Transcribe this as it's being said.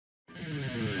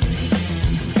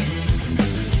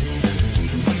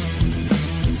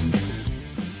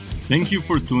Thank you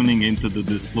for tuning into the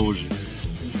Disclosures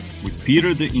with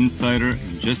Peter the Insider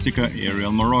and Jessica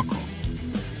Ariel Morocco.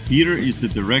 Peter is the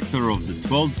director of the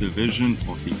 12th Division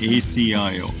of the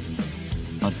ACIO,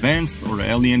 Advanced or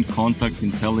Alien Contact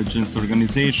Intelligence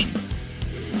Organization.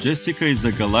 Jessica is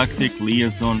a galactic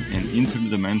liaison and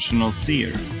interdimensional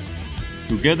seer.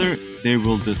 Together, they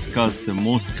will discuss the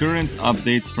most current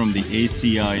updates from the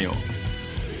ACIO,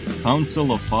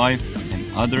 Council of Five, and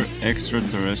other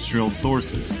extraterrestrial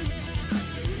sources.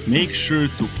 Make sure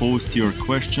to post your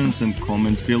questions and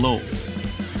comments below.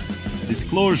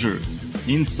 Disclosures,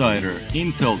 insider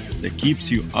intel that keeps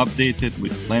you updated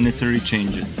with planetary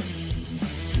changes.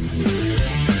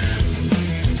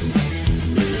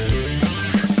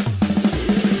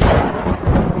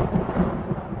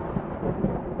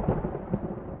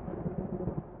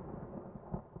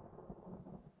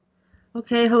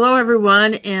 Okay, hello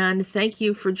everyone, and thank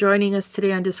you for joining us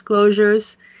today on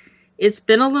Disclosures. It's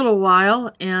been a little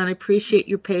while, and I appreciate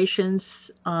your patience.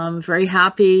 I'm very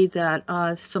happy that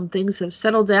some things have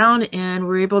settled down, and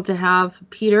we're able to have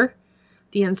Peter,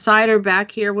 the Insider,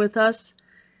 back here with us.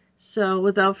 So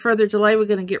without further delay, we're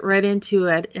going to get right into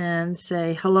it and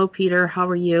say, hello, Peter, how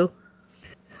are you?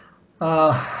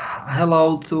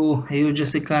 Hello to you,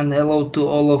 Jessica, and hello to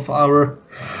all of our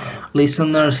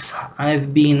listeners.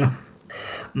 I've been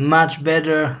much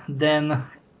better than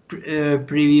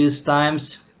previous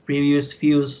times. Previous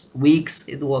few weeks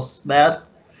it was bad,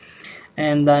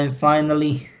 and I'm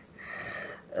finally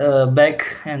back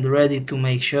and ready to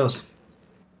make shows.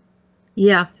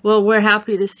 Yeah, well, we're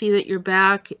happy to see that you're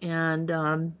back, and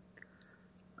I'm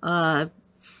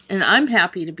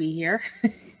happy to be here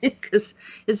because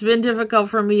it's been difficult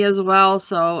for me as well.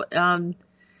 So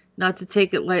not to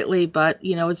take it lightly, but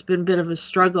you know, it's been a bit of a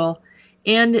struggle.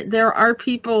 And there are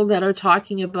people that are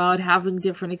talking about having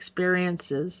different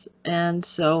experiences. And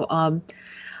so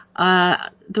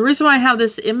the reason why I have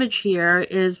this image here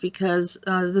is because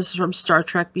this is from Star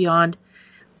Trek Beyond.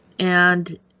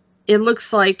 And it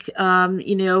looks like,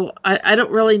 you know, I don't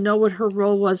really know what her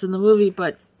role was in the movie,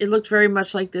 but it looked very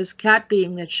much like this cat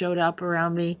being that showed up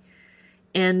around me.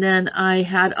 And then I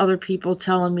had other people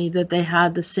telling me that they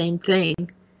had the same thing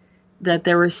that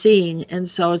they were seeing, and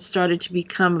so it started to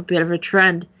become a bit of a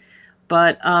trend.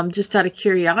 But just out of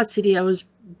curiosity, I was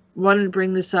wanting to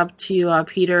bring this up to you,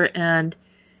 Peter, and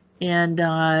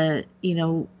you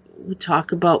know,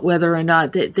 talk about whether or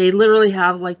not they literally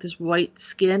have like this white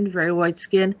skin, very white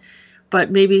skin, but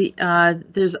maybe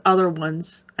there's other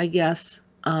ones, I guess.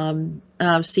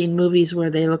 I've seen movies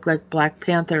where they look like Black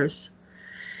Panthers.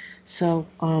 So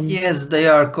yes, they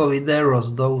are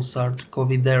Covederos. Those are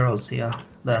Covederos. Yeah,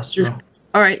 that's true.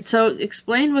 All right. So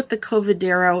explain what the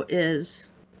Coverdero is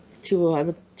to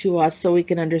us, so we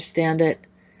can understand it.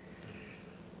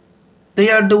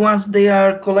 They are the ones. They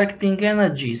are collecting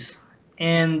energies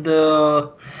and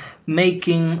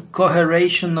making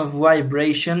coheration of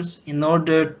vibrations in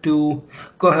order to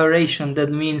coheration.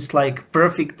 That means like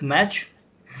perfect match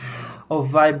of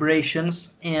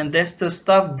vibrations, and that's the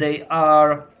stuff they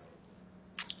are.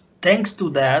 Thanks to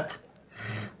that,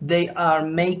 they are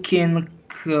making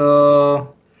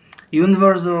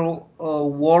universal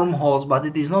wormholes, but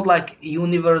it is not like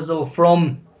universal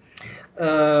from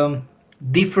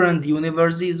different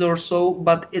universes or so,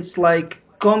 but it's like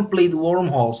complete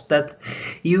wormholes that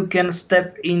you can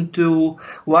step into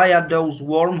via those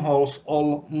wormholes,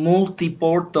 or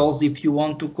multi-portals, if you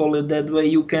want to call it that way.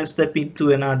 You can step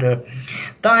into another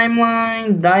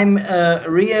timeline,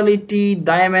 reality,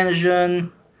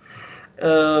 dimension,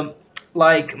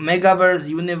 like megaverse,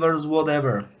 universe,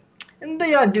 whatever. And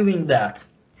they are doing that.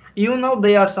 You know,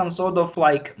 they are some sort of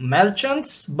like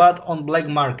merchants, but on black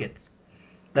market.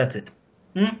 That's it.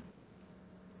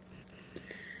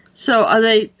 So are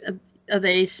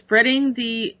they spreading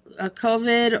the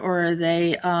COVID, or are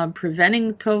they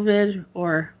preventing COVID,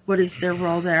 or what is their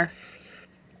role there?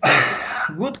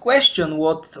 Good question.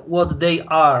 What they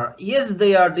are? Yes,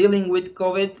 they are dealing with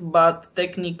COVID, but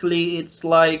technically it's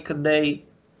like they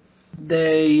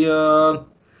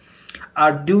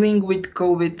are doing with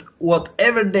COVID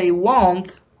whatever they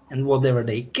want and whatever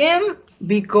they can,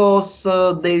 because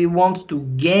they want to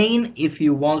gain, if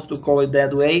you want to call it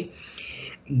that way,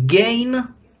 gain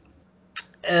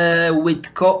with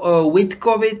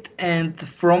COVID and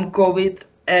from COVID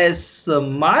as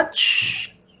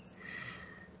much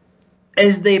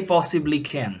as they possibly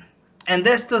can. And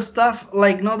that's the stuff,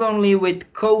 like not only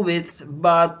with COVID,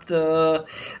 but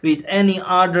with any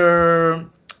other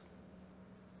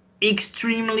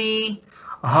extremely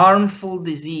harmful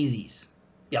diseases.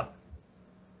 Yeah.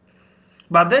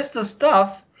 But that's the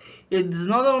stuff It's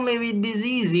not only with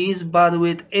diseases but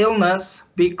with illness,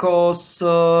 because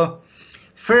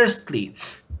firstly,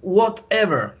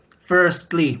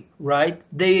 right,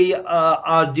 they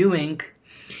are doing,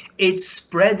 it's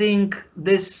spreading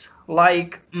this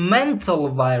like mental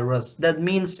virus. That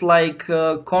means like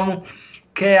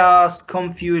chaos,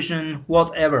 confusion,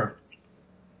 whatever.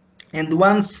 And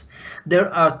once there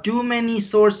are too many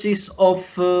sources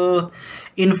of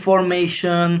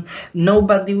information,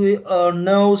 nobody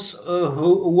knows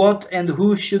what and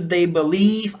who should they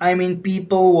believe. I mean,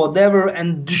 people, whatever,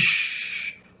 and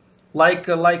like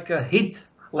a hit,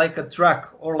 like a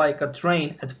truck or like a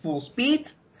train at full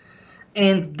speed,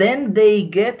 and then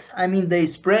they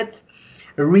spread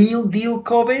real deal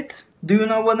COVID. Do you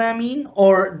know what I mean?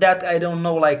 Or that, I don't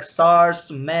know, like SARS,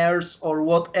 MERS, or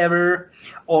whatever,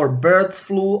 or bird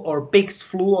flu, or pig's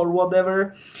flu, or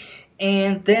whatever.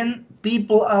 And then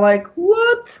people are like,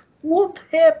 what? What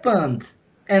happened?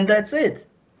 And that's it.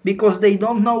 Because they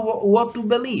don't know what to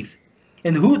believe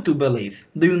and who to believe.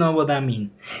 Do you know what I mean?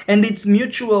 And it's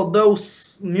mutual,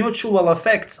 those mutual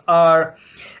effects are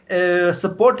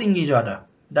supporting each other.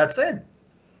 That's it.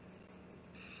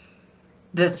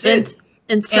 That's it.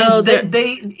 And so it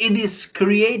is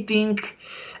creating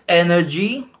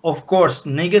energy, of course,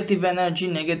 negative energy,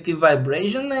 negative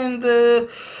vibration, and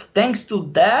thanks to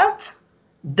that,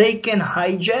 they can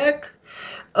hijack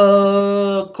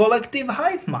collective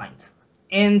hive mind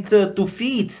and to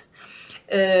feed,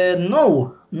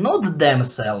 no, not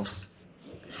themselves,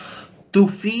 to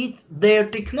feed their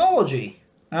technology.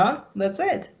 Huh? That's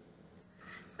it.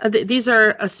 These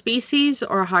are a species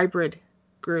or a hybrid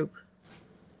group?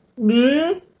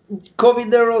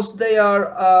 Covederos, they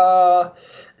are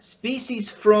species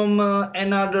from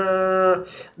another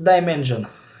dimension.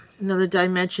 Another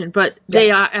dimension, but they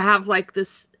have like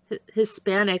this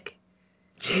Hispanic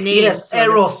name. Yes,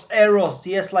 Eros,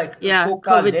 yes, like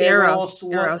Covederos,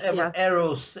 whatever,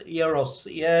 Eros,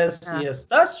 yes,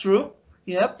 that's true.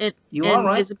 Yep, you are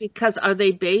right. Is it because, are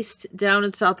they based down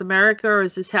in South America, or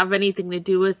does this have anything to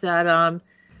do with that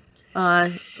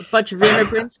a bunch of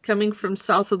immigrants coming from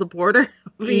south of the border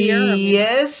over here?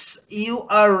 Yes, you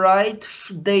are right.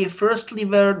 They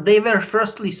were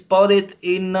firstly spotted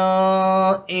in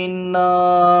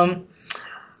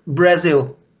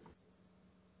Brazil.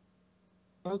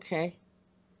 Okay.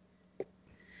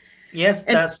 Yes,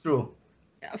 that's true.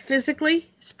 Physically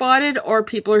spotted, or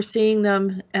people are seeing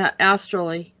them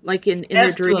astrally, like in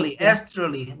their dreams?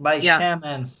 Astrally, by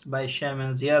shamans.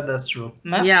 Yeah, that's true.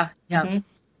 Yeah. Mm-hmm.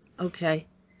 Okay.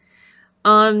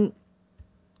 All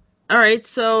right.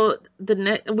 So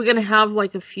we're gonna have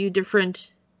like a few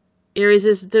different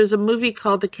areas. There's a movie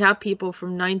called The Cat People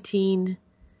from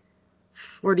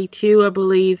 1942, I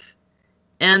believe,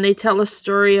 and they tell a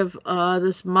story of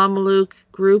this Mameluke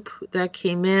group that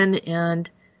came in, and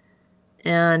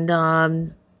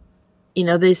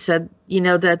they said,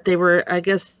 that they were, I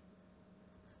guess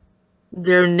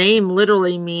their name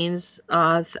literally means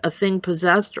a thing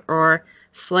possessed or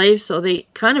slave. So they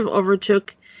kind of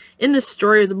overtook, in the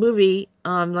story of the movie,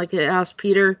 like I asked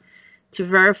Peter to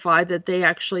verify that they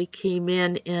actually came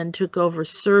in and took over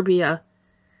Serbia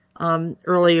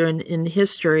earlier in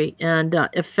history and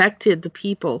affected the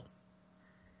people.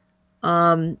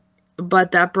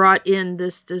 But that brought in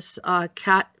this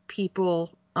cat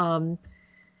people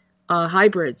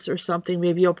hybrids or something,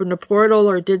 maybe opened a portal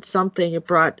or did something. It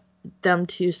brought them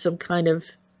to some kind of,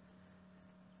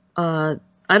 I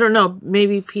don't know,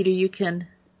 maybe Peter, you can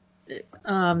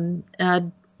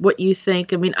add what you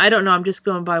think. I mean, I don't know, I'm just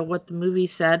going by what the movie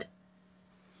said.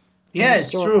 Yeah,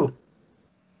 it's true.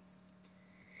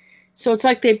 So it's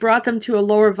like they brought them to a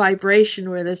lower vibration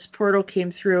where this portal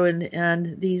came through,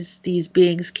 and these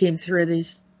beings came through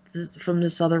from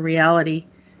this other reality.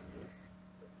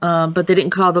 But they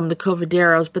didn't call them the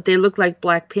Covederos, but they look like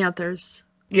Black Panthers.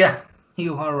 Yeah,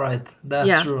 you are right.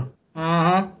 That's true.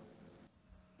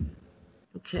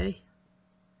 Okay.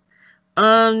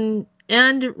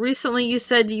 And recently you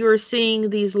said you were seeing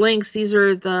these links. These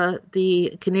are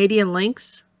the Canadian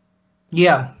links?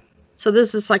 Yeah. So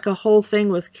this is like a whole thing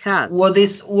with cats. What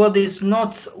is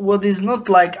not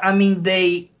like, I mean,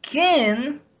 they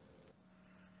can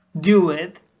do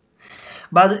it,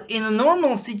 but in a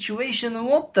normal situation,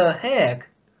 what the heck?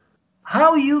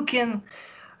 How you can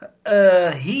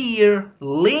hear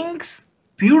links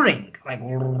purring? Like,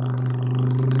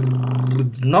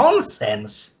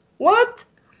 nonsense. What?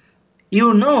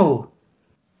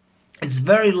 It's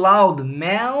very loud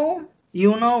meow,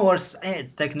 or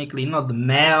it's technically not the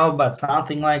meow, but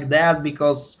something like that,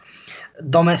 because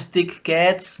domestic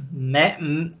cats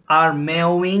are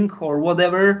meowing or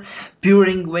whatever,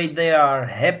 purring when they are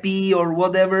happy or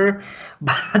whatever.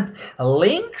 But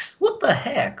lynx, what the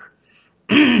heck?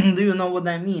 Do you know what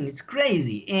I mean? It's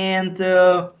crazy. And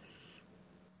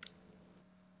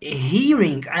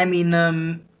hearing, I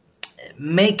mean,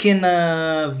 making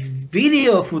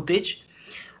video footage,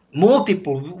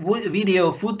 multiple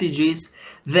video footages,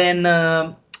 then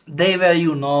they were,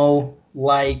 you know,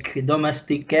 like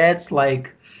domestic cats,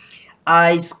 like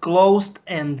eyes closed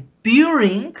and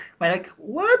purring. Like,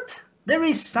 what? There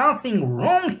is something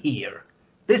wrong here.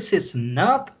 This is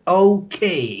not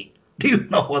okay. Do you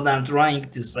know what I'm trying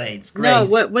to say? It's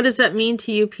crazy. No, what does that mean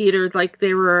to you, Peter? Like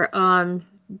they were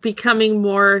becoming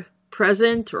more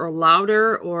present or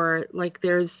louder, or like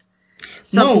there's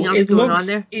something else going on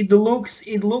there? It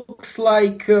looks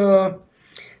like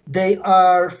they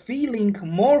are feeling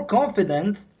more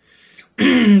confident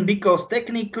because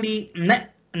technically,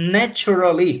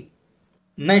 naturally,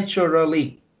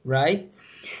 right?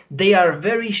 They are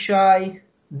very shy.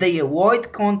 They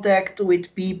avoid contact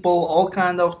with people, all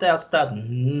kind of that stuff.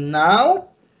 Now,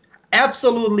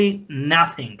 absolutely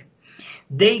nothing.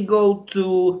 They go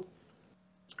to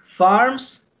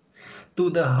farms, to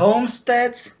the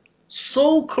homesteads,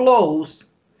 so close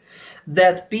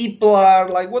that people are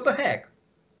like, what the heck?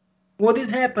 What is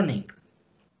happening?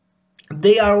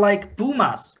 They are like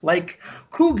pumas, like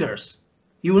cougars,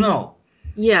 you know.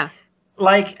 Yeah.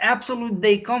 Like absolute,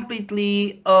 they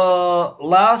completely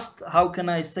lost, how can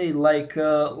I say, like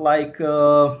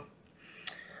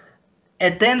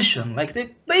attention. Like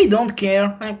they don't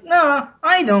care. Like, nah,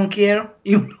 I don't care,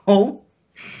 you know.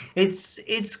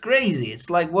 It's crazy.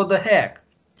 It's like, what the heck?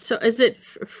 So is it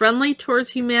friendly towards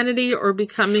humanity or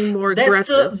becoming more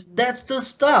aggressive? That's the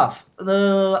stuff.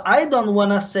 I don't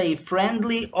want to say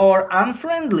friendly or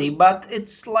unfriendly, but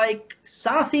it's like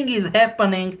something is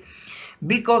happening,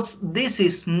 because this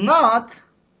is not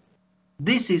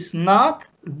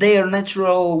their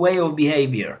natural way of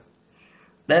behavior.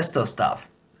 That's the stuff.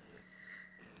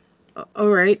 All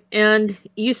right. And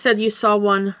you said you saw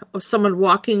someone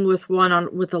walking with one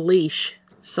with a leash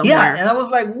somewhere. Yeah, and I was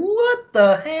like, what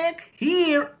the heck?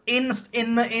 Here in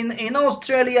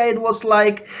Australia, it was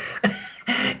like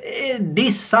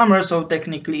this summer, so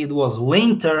technically it was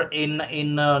winter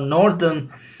in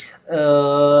northern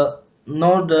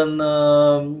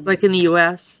like in the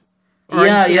US.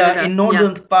 Yeah, in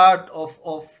northern part of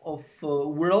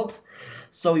world.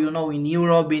 So, you know, in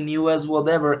Europe, in US,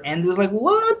 whatever. And it was like,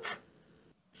 what?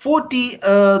 40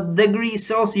 degrees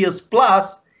Celsius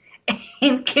plus,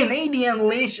 and Canadian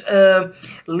lynx on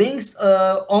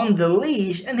the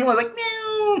leash, and he was like,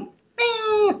 meow,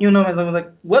 meow. You know, and I was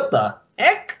like, what the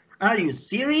heck? Are you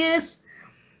serious?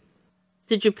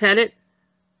 Did you pet it?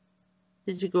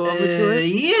 Did you go over to it?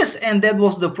 Yes, and that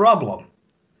was the problem.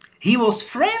 He was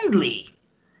friendly,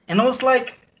 and I was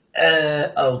like,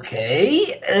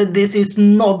 okay, this is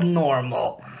not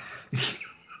normal.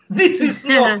 This is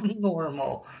not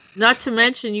normal. Not to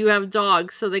mention you have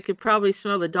dogs, so they could probably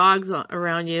smell the dogs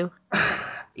around you.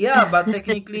 Yeah, but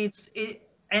technically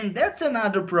and that's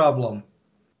another problem.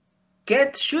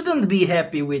 Cats shouldn't be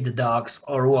happy with the dogs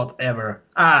or whatever.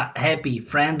 Happy,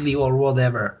 friendly or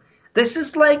whatever. This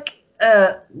is like,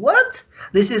 what?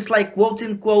 This is like, quote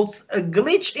in quotes, a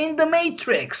glitch in the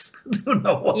matrix. Do you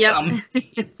know what I mean?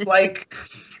 It's like,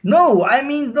 no, I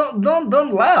mean,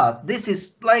 don't laugh. This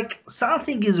is like,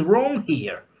 something is wrong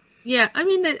here. Yeah, I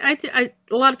mean, a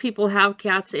lot of people have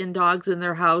cats and dogs in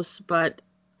their house, but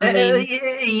I mean,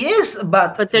 yes,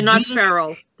 but they're not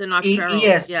feral. They're not feral.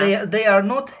 Yes, yeah. they are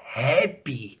not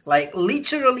happy, like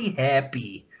literally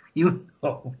happy. You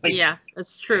know. Like, yeah,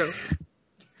 that's true.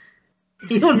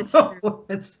 You know,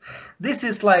 this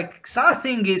is like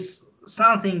something is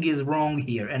wrong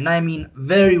here, and I mean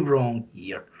very wrong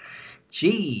here.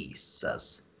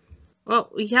 Jesus.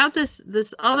 Well, we have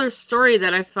this other story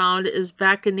that I found is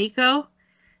Bakaniko,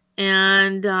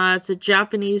 and it's a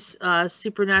Japanese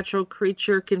supernatural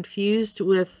creature confused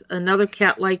with another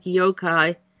cat-like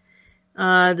yokai.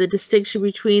 The distinction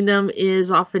between them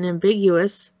is often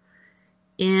ambiguous,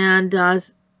 and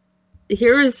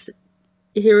here is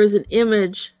an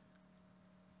image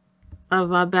of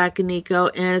Bakaniko,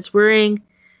 and it's wearing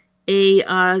a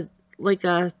like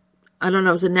a, I don't know,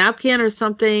 it was a napkin or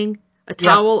something. A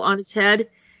towel on its head,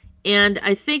 and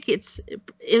I think it's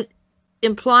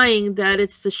implying that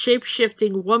it's the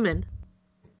shape-shifting woman.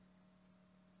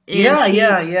 And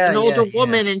an older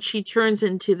woman, and she turns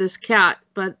into this cat,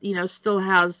 but you know, still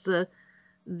has the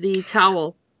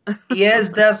towel.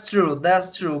 Yes, that's true.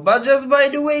 But just by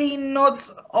the way, not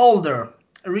older.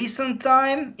 In recent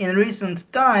times,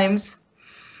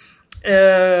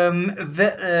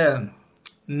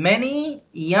 many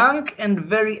young and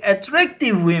very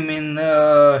attractive women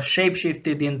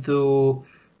shapeshifted into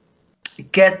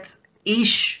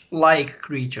cat-ish like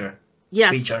Yes.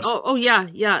 creatures. Oh, yeah,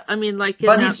 yeah. I mean, like in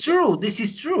But that. it's true. This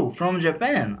is true from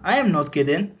Japan. I am not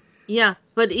kidding. Yeah,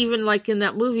 but even like in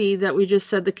that movie that we just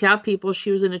said, the cat people,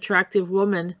 she was an attractive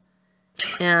woman,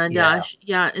 and Yeah.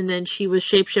 yeah, and then she was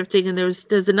shapeshifting, and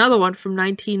there's another one from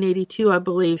 1982, I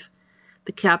believe,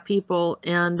 the cat people,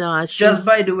 and Just she's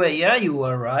by the way, yeah, you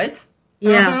are right.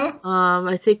 yeah, Uh-huh.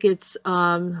 I think it's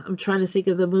I'm trying to think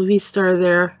of the movie star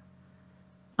there.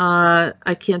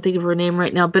 I can't think of her name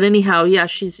right now, but anyhow, yeah,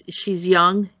 she's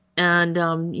young, and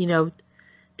you know,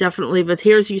 definitely. But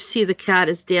here's you see the cat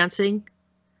is dancing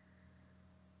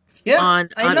Yeah, on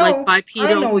like I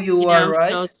bipedal, know you you are know, so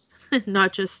right. it's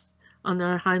not just on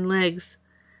their hind legs.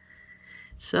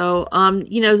 So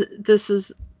you know, this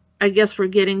is, I guess we're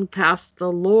getting past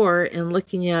the lore and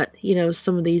looking at, you know,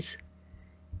 some of these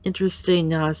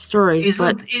interesting stories,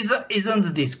 but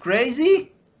Isn't this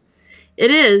crazy? it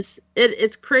is.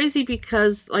 It's crazy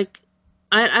because like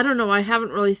I don't know, I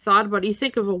haven't really thought about it. You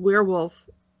think of a werewolf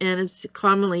and it's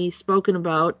commonly spoken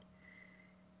about,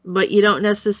 but you don't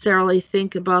necessarily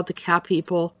think about the cat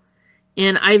people.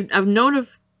 And I've known of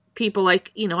people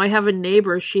like, you know, I have a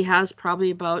neighbor, she has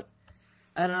probably about,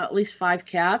 I don't know, at least 5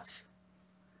 cats.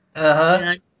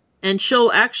 Uh-huh. And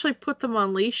she'll actually put them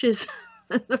on leashes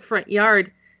in the front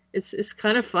yard. It's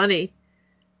kind of funny.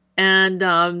 And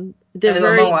they're I don't know,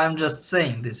 very, I'm just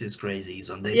saying this is crazy,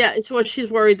 isn't it? yeah, it's what she's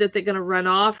worried that they're going to run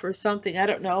off or something. I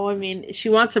don't know. I mean, she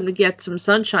wants them to get some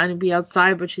sunshine and be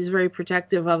outside, but she's very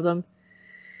protective of them.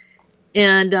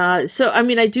 And so, I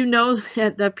mean, I do know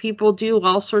that people do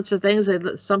all sorts of things.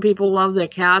 Some people love their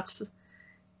cats,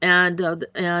 and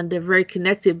they're very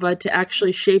connected. But to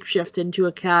actually shapeshift into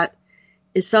a cat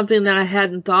is something that I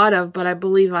hadn't thought of. But I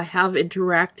believe I have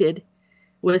interacted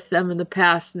with them in the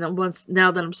past, and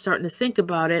now that I'm starting to think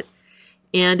about it,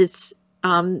 and it's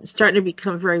starting to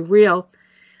become very real.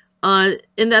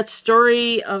 In that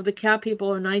story of the cat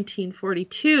people in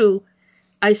 1942.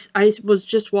 I was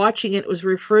just watching it. It was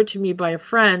referred to me by a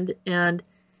friend, and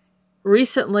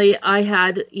recently I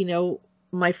had, you know,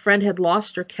 my friend had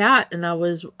lost her cat, and I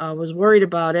was worried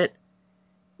about it,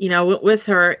 you know, with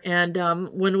her. And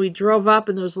when we drove up,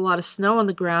 and there was a lot of snow on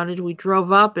the ground, and we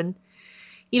drove up, and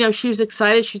you know, she was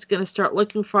excited. She was going to start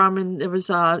looking for him, and there was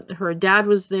her dad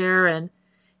was there,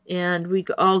 and we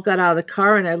all got out of the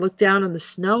car, and I looked down on the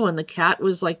snow, and the cat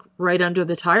was like right under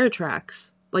the tire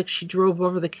tracks. Like she drove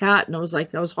over the cat, and I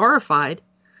was horrified.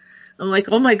 I'm like,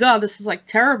 oh my God, this is like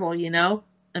terrible, you know?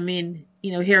 I mean,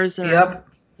 you know, here's a Yep.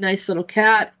 nice little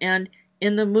cat. And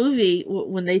in the movie,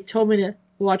 when they told me to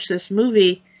watch this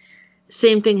movie,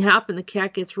 same thing happened. The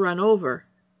cat gets run over.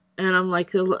 And I'm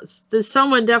like, there's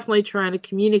someone definitely trying to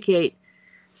communicate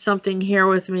something here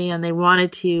with me, and they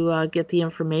wanted to get the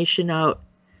information out.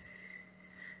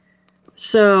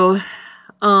 So,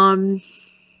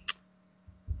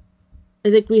 I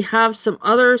think we have some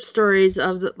other stories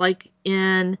of like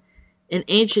in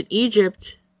ancient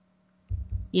Egypt,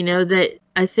 you know, that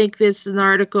I think this is an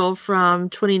article from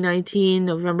 2019,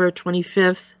 November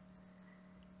 25th,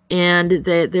 and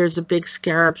there's a big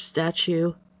scarab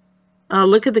statue.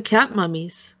 Look at the cat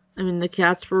mummies. I mean, the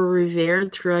cats were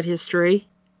revered throughout history.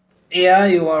 Yeah,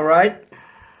 you are right.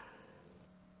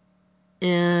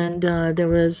 And there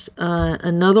was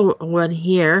another one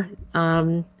here.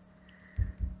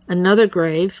 Another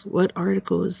grave. What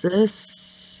article is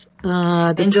this? The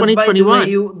And just by the way,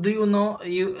 2021. do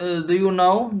you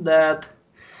know that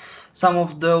some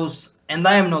of those, and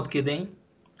I am not kidding,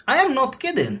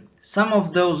 some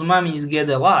of those mummies get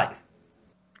alive.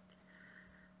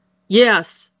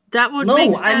 Yes, that would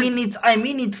make No, sense. I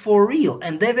mean it for real.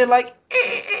 And they were like,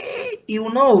 you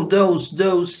know,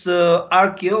 those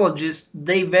archaeologists,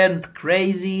 they went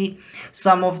crazy.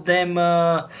 Some of them,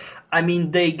 I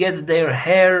mean, they get their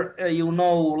hair, you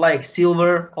know, like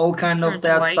silver, all kind of Turned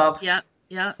that white. stuff. Yeah,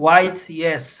 yeah. White,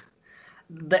 yes.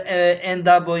 End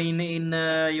up in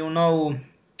you know,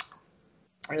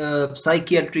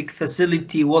 psychiatric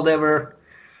facility, whatever.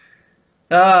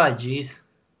 Ah, jeez,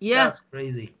 Yeah. that's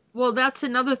crazy. Well, that's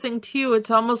another thing too.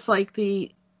 It's almost like the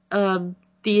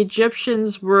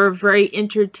Egyptians were very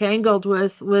intertangled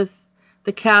with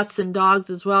the cats and dogs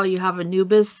as well. You have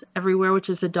Anubis everywhere, which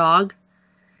is a dog,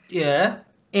 Yeah.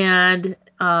 and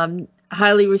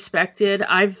highly respected.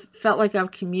 I've felt like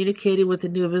I've communicated with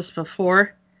Anubis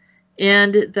before,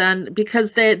 and then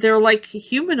because they're like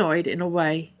humanoid in a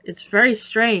way. It's very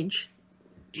strange.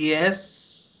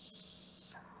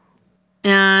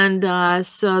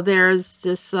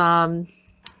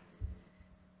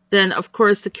 Then, of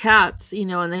course, the cats, you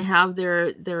know, and they have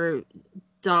their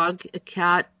dog,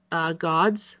 cat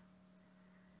gods.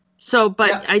 So, but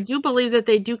Yeah. I do believe that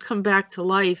they do come back to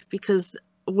life, because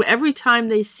every time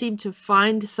they seem to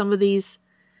find some of these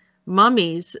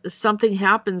mummies, something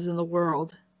happens in the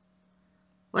world.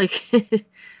 Like, like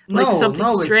No, something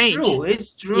no, it's strange. true.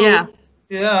 It's Yeah. true.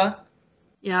 Yeah.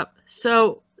 Yep.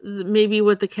 So maybe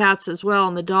with the cats as well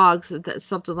and the dogs, that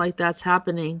something like that's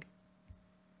happening.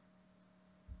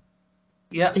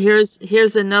 Yeah.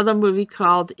 Here's another movie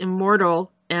called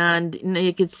Immortal, and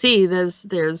you can see there's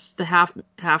the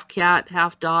half cat,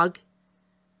 half dog,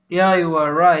 Yeah, you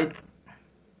are right.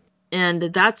 and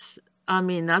that's, I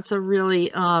mean, that's a really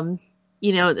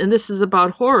you know, and this is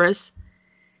about Horus,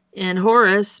 and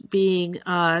Horus being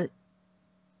I'm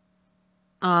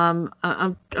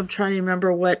trying to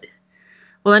remember what.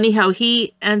 Well, anyhow,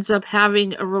 he ends up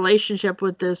having a relationship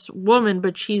with this woman,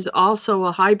 but she's also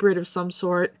a hybrid of some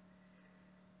sort.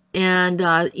 And,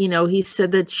 you know, he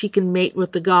said that she can mate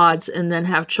with the gods and then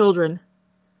have children.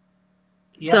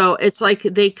 Yeah. So it's like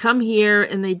they come here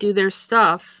and they do their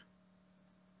stuff.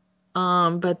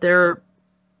 But they're,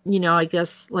 you know, I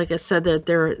guess, like I said, that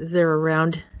they're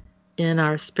around in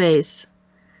our space.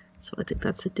 So I think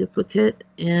that's a duplicate.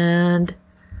 And,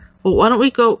 well, why don't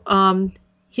we go,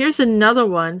 here's another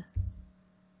one.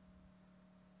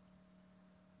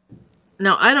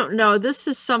 Now, I don't know. This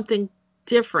is something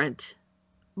different,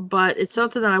 but it's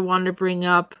something that I wanted to bring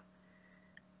up,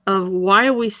 of why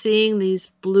are we seeing these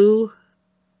blue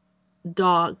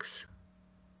dogs?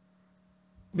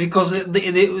 Because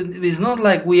it's not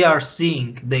like we are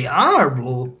seeing. They are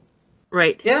blue.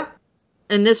 Right. Yeah.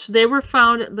 And they were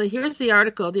found, here's the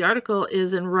article. The article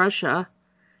is in Russia.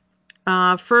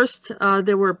 First,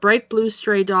 there were bright blue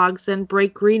stray dogs, then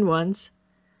bright green ones.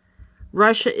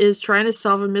 Russia is trying to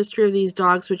solve a mystery of these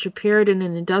dogs, which appeared in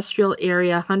an industrial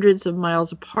area hundreds of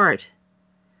miles apart.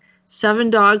 7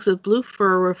 dogs with blue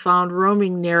fur were found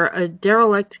roaming near a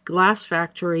derelict glass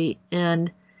factory in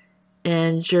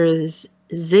Dzerzhinsk.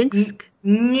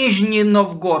 Nizhny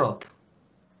Novgorod.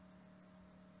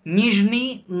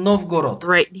 Nizhny Novgorod.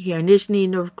 Right here, Nizhny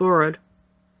Novgorod,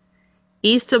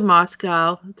 east of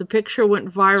Moscow. The picture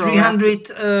went viral.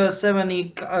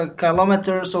 370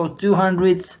 kilometers or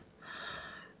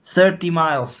 230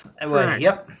 miles away. Correct.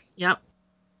 Yep. Yep.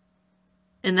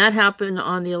 And that happened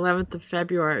on the 11th of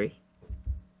February.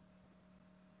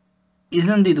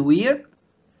 Isn't it weird?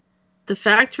 The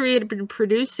factory had been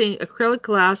producing acrylic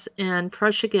glass and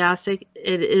prussic acid.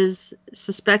 It is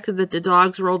suspected that the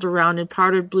dogs rolled around in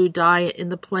powdered blue dye in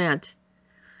the plant.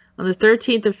 On the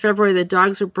 13th of February, the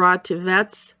dogs were brought to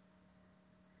vets,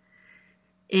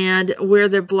 and where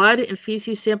their blood and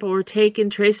feces sample were taken,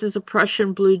 traces of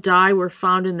Prussian blue dye were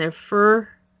found in their fur.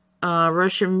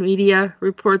 Russian media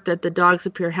report that the dogs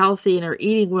appear healthy and are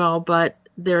eating well, but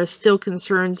there are still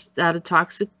concerns that a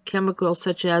toxic chemical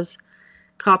such as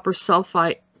copper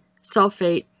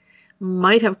sulfate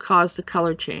might have caused the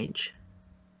color change.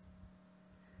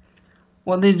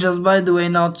 Well, this is just, by the way,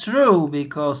 not true,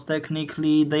 because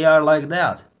technically they are like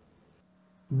that.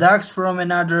 Dogs from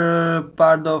another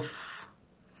part of...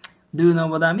 Do you know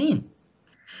what I mean?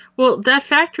 Well, that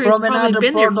factory has probably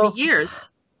been there for years.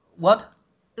 What?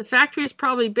 The factory has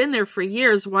probably been there for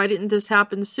years. Why didn't this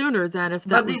happen sooner then, if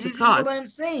that was the cause? But this is what I'm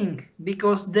saying,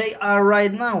 because they are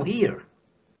right now here.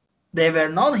 They were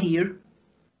not here.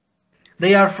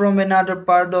 They are from another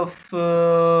part of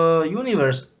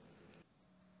universe.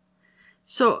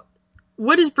 So,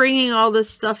 what is bringing all this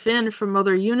stuff in from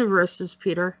other universes,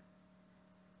 Peter?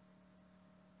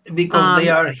 Because they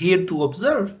are here to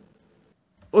observe.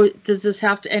 Or does this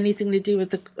have anything to do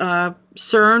with the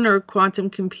CERN or quantum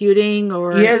computing,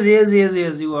 or Yes,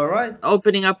 you are right.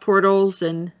 opening up portals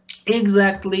and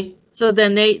exactly. So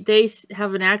then they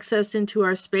have an access into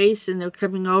our space, and they're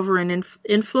coming over and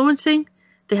influencing.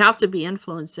 They have to be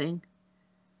influencing.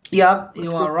 Yeah,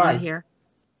 you are right here.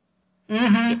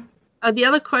 Mm-hmm. The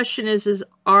other question is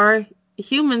are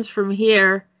humans from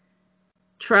here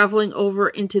traveling over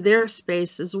into their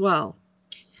space as well?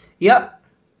 Yep.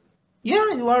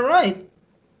 Yeah, you are right.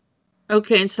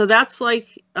 Okay, so that's like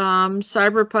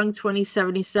Cyberpunk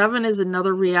 2077 is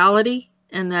another reality,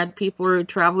 and that people are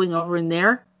traveling over in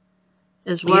there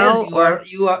as well.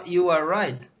 Yes, you are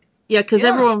right. Yeah, because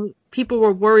people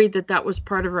were worried that was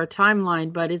part of our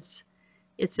timeline, but it's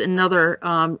another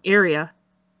area,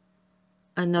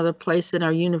 another place in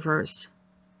our universe.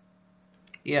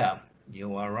 Yeah,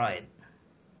 you are right.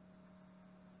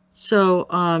 So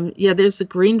yeah, there's the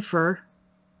green fur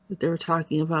that they were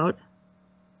talking about.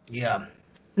 Yeah.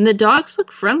 And the dogs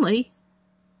look friendly.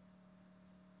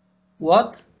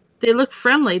 What? They look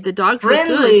friendly. The dogs look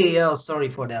good. Friendly. Oh, sorry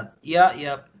for that. Yeah,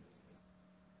 yeah.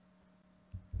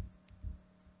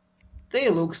 They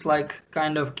looks like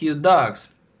kind of cute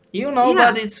dogs. You know,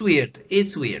 Yeah. but it's weird.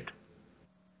 It's weird.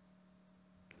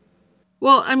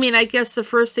 Well, I mean, I guess the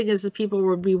first thing is that people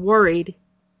would be worried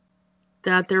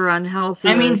that they're unhealthy.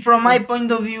 I mean, from my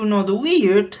point of view, not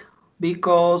weird,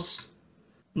 because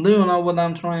do you know what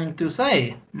I'm trying to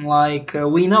say? Like,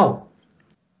 we know.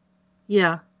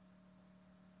 Yeah.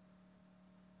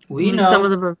 We know. Some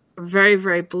of them are very,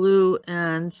 very blue,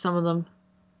 and some of them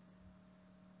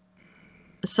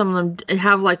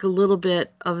have like a little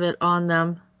bit of it on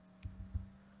them.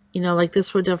 You know, like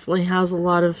this one definitely has a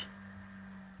lot of.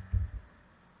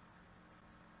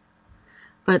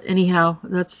 But anyhow,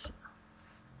 that's.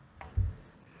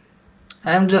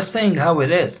 I'm just saying how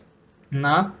it is.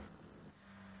 No?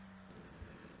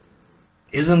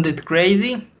 Isn't it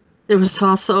crazy? There was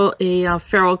also a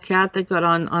feral cat that got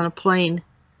on a plane,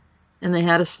 and they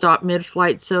had to stop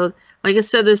mid-flight. So, like I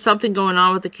said, there's something going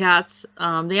on with the cats.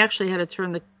 They actually had to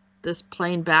turn this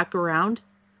plane back around.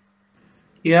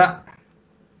 Yeah.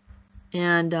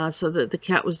 And so the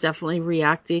cat was definitely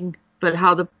reacting. But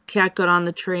how the cat got on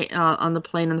the train on the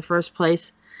plane in the first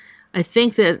place, I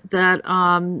think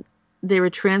that they were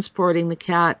transporting the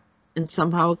cat and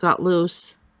somehow it got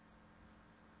loose.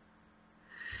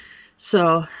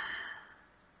 So,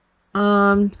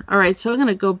 all right, so I'm going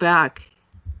to go back.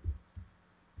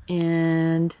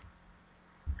 And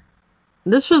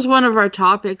this was one of our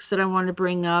topics that I wanted to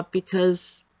bring up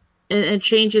because it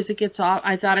changes, it gets off.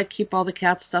 I thought I'd keep all the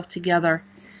cat stuff together.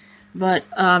 But,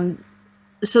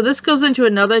 so this goes into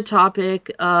another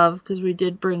topic of, because we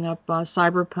did bring up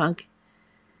cyberpunk,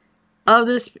 of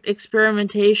this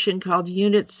experimentation called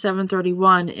Unit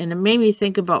 731, and it made me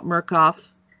think about Murkoff.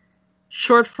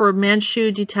 Short for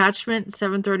Manchu Detachment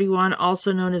 731,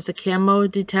 also known as the Camo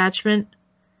Detachment.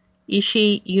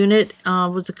 Ishii Unit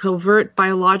was a covert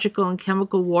biological and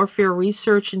chemical warfare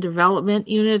research and development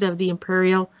unit of the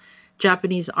Imperial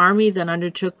Japanese Army that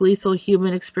undertook lethal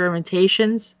human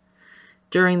experimentations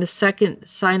during the Second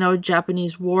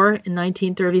Sino-Japanese War in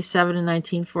 1937 and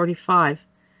 1945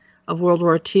 of World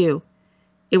War II.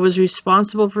 It was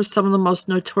responsible for some of the most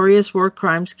notorious war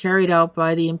crimes carried out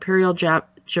by the Imperial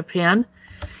Japan.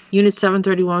 Unit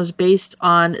 731 was based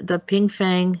on the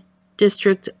Pingfang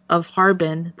district of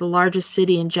Harbin, the largest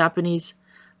city in Japanese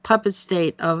puppet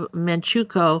state of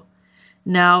Manchukuo,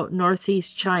 now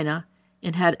northeast China,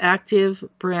 and had active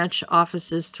branch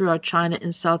offices throughout China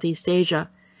and Southeast Asia.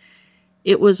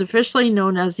 It was officially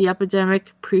known as the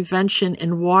Epidemic Prevention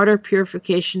and Water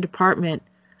Purification Department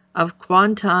of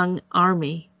Kuomintang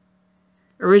Army.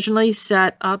 Originally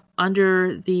set up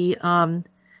under the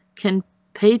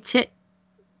Kenpeitai,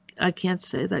 I can't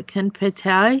say that,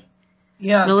 Kenpeitai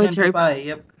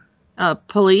military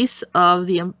police of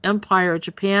the Empire of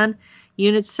Japan.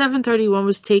 Unit 731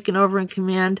 was taken over and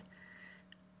commanded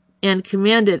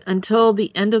until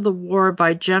the end of the war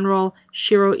by General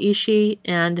Shiro Ishii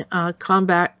and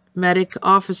combat medic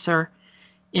officer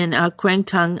in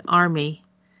Kuomintang Army.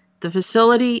 The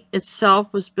facility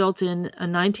itself was built in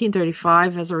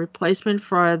 1935 as a replacement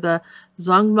for the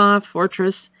Zongma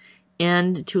Fortress,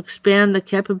 and to expand the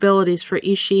capabilities for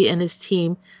Ishii and his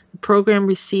team, the program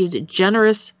received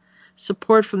generous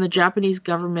support from the Japanese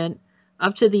government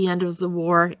up to the end of the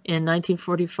war in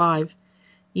 1945.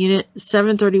 Unit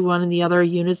 731 and the other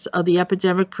units of the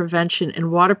Epidemic Prevention and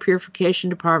Water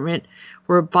Purification Department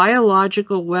were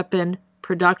biological weapon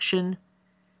production,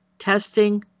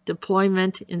 testing,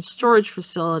 deployment, and storage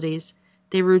facilities.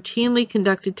 They routinely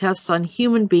conducted tests on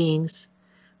human beings,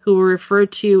 who were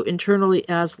referred to internally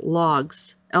as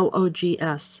logs,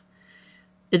 L-O-G-S.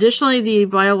 Additionally, the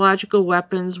biological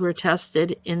weapons were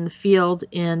tested in the field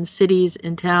in cities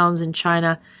and towns in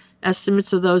China.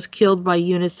 Estimates of those killed by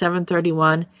Unit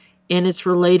 731 and its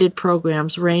related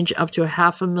programs range up to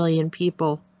 500,000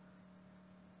 people.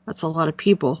 That's a lot of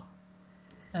people.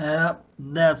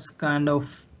 That's kind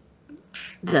of...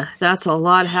 That's a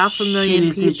lot, 500,000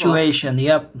 people. Situation,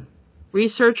 yep.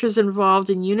 Researchers involved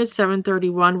in Unit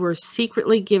 731 were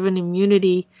secretly given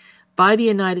immunity by the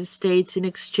United States in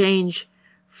exchange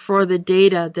for the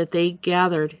data that they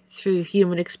gathered through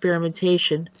human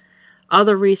experimentation.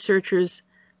 Other researchers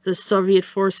the Soviet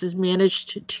forces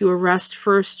managed to arrest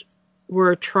first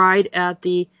were tried at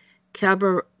the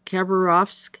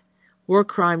Khabarovsk war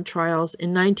crime trials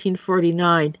in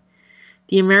 1949.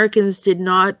 The Americans did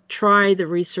not try the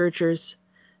researchers,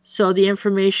 so the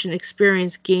information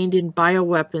experience gained in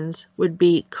bioweapons would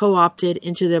be co-opted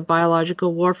into their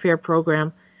biological warfare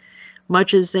program,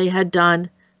 much as they had done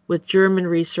with German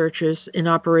researchers in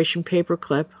Operation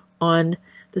Paperclip on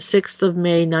the 6th of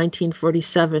May,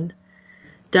 1947.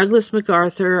 Douglas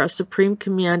MacArthur, a Supreme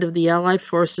Command of the Allied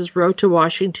Forces, wrote to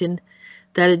Washington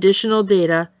that additional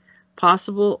data,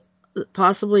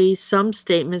 possibly some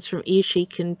statements from Ishii,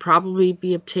 can probably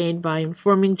be obtained by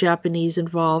informing Japanese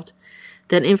involved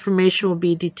that information will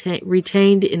be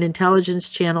retained in intelligence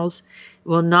channels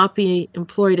and will not be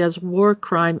employed as war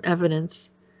crime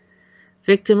evidence.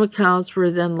 Victim accounts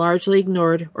were then largely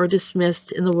ignored or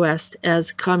dismissed in the West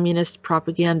as communist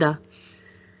propaganda.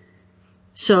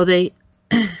 So the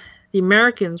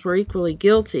Americans were equally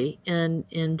guilty in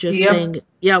just saying,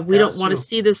 yeah, we don't want to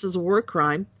see this as a war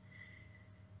crime.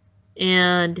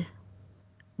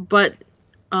 But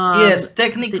yes,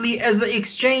 technically as an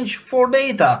exchange for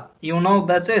data,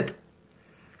 that's it.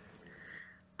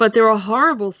 But there are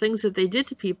horrible things that they did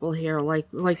to people here,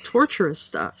 like torturous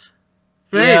stuff.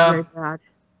 Very bad.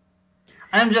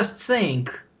 I'm just saying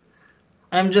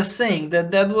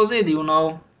that was it,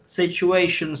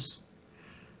 situations,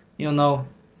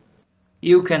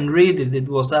 you can read it. It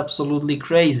was absolutely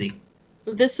crazy.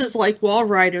 This is like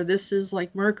Walrider. This is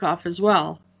like Murkoff as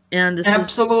well. And this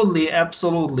absolutely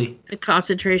the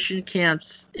concentration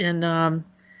camps in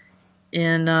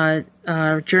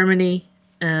Germany,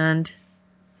 and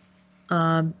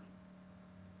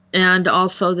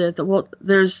also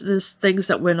there's this things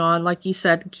that went on, like you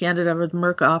said, in Canada with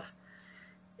Murkoff,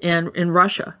 and in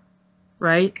Russia,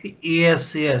 right?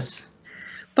 Yes.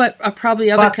 But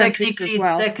probably other countries as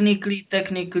well.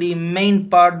 Technically, main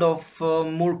part of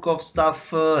Murkoff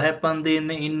stuff happened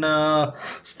in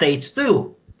States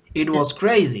too. It was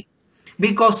crazy,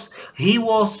 because he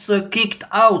was kicked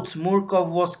out. Murkoff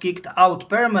was kicked out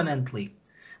permanently,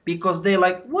 because they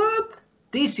like, what?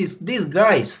 This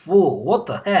guy is fool. What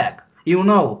the heck,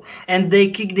 And they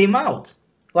kicked him out.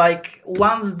 Like,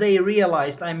 once they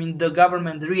realized, the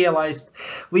government realized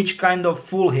which kind of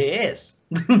fool he is.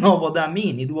 Do you know what I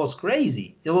mean? It was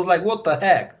crazy. It was like, what the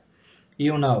heck? I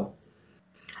don't know.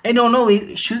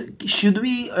 Should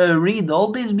we read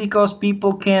all this, because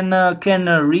people can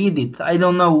read it? I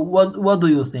don't know. What do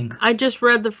you think? I just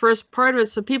read the first part of it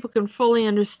so people can fully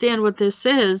understand what this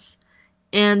is,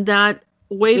 and that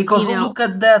way. Because look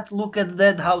at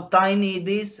that, how tiny it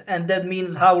is, and that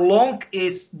means how long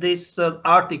is this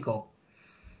article.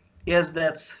 Yes,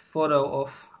 that's photo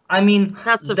of.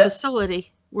 That's the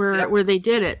facility where they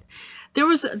did it. There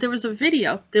was a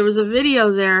video. There was a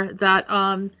video there that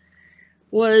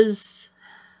was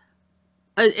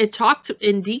it talked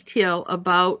in detail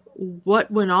about what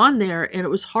went on there, and it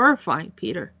was horrifying,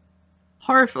 Peter.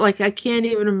 Horrifying. Like, I can't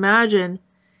even imagine.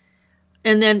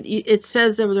 And then it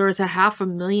says that there was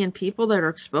 500,000 people that are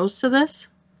exposed to this.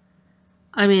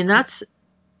 That's.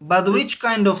 But which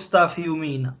kind of stuff you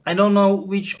mean? I don't know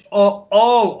which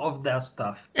all of that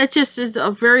stuff. It just is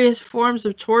various forms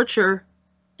of torture,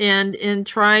 and in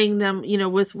trying them,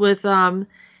 with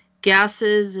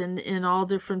gases and all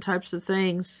different types of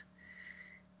things,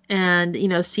 and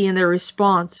seeing their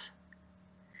response.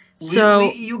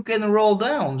 So you can roll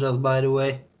down, just by the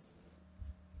way.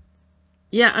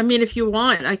 Yeah, if you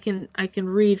want, I can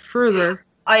read further.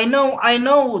 I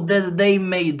know that they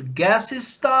made gases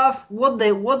stuff. What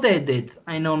they did,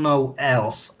 I don't know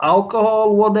else.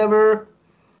 Alcohol, whatever.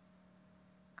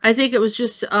 I think it was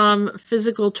just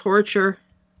physical torture,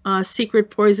 secret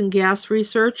poison gas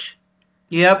research.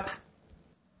 Yep.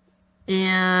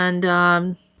 And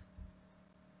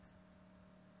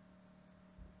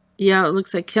yeah, it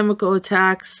looks like chemical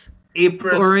attacks,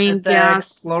 chlorine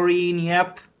gas, chlorine.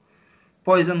 Yep.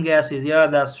 Poison gases. Yeah,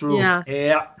 that's true. Yeah.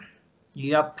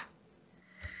 Yep.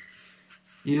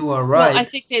 You are right. Well, I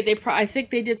think I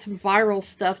think they did some viral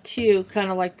stuff too, kind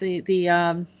of like the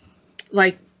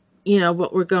like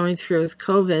what we're going through with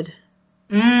COVID.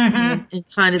 Mm-hmm. And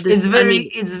kind of this.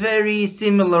 It's very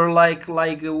similar, like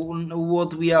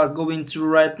what we are going through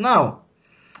right now.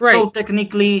 Right. So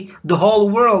technically, the whole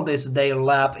world is their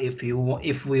lab, if we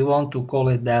want to call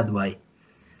it that way.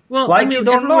 Well, like, you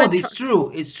don't know. It's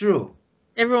true. It's true.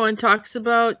 Everyone talks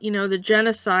about, the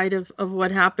genocide of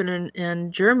what happened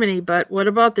in Germany, but what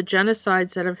about the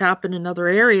genocides that have happened in other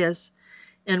areas?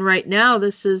 And right now,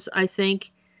 this is, I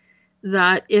think,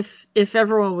 that if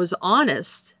everyone was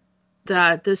honest,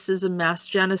 that this is a mass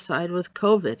genocide with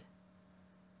COVID.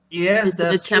 Yes, it's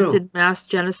an attempted mass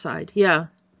genocide. Yeah,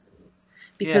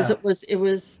 because it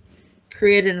was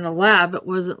created in a lab. It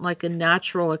wasn't like a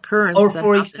natural occurrence. Or,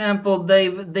 for example,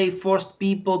 they forced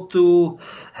people to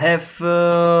have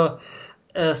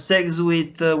sex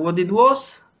with what it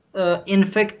was,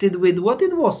 infected with what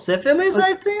it was, syphilis,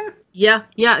 I think. Yeah.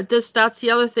 That's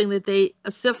the other thing that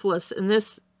syphilis in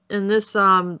this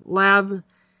lab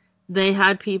They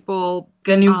had people.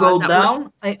 Can you go that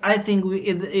down? I think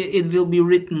it will be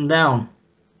written down.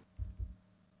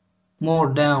 More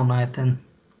down, I think.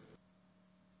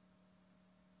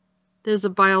 There's a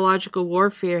biological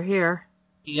warfare here.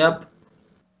 Yep.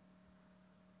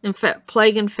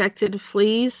 Plague-infected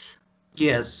fleas.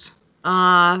 Yes.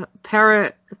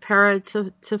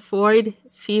 Paratyphoid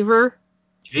fever.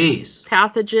 Jeez.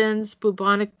 Pathogens,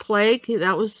 bubonic plague.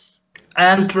 That was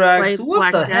anthrax. What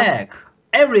Black the Death. heck?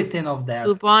 Everything of that.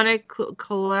 Bubonic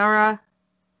cholera,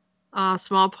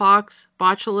 smallpox,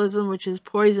 botulism, which is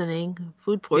poisoning,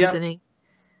 food poisoning.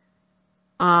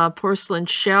 Yep. Porcelain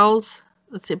shells.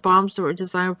 Let's say bombs that were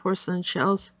designed with porcelain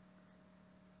shells.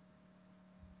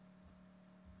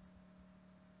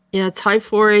 Yeah,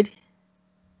 typhoid.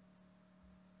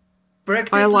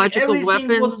 Practically biological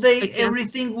weapons.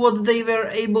 Everything what they were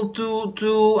able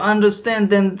to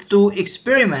understand and to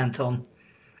experiment on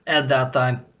at that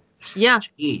time. Yeah.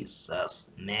 Jesus,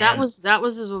 man. That was a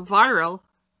viral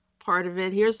part of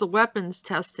it. Here's the weapons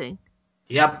testing.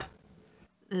 Yep.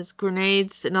 There's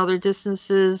grenades and other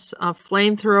distances,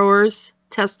 flamethrowers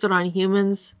tested on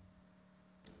humans,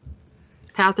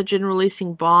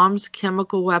 pathogen-releasing bombs,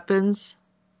 chemical weapons.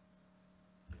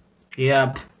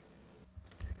 Yep.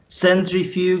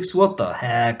 Centrifuges, what the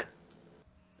heck?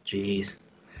 Jeez.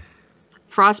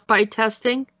 Frostbite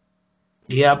testing.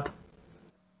 Yep.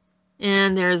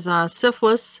 And there's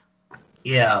syphilis.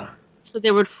 Yeah. So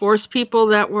they would force people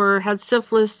that had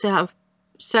syphilis to have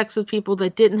sex with people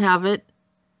that didn't have it.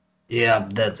 Yeah,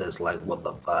 that's just like, what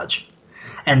the fudge.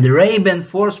 And the rape and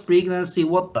forced pregnancy,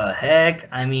 what the heck?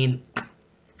 I mean,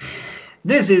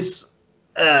 this is,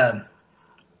 you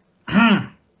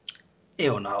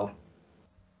know.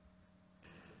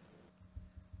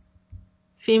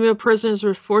 Female prisoners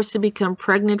were forced to become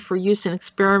pregnant for use in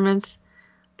experiments.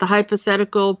 The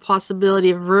hypothetical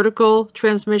possibility of vertical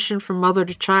transmission from mother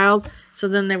to child. So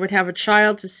then they would have a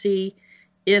child to see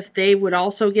if they would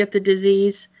also get the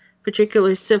disease.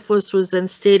 Particular syphilis was then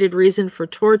stated reason for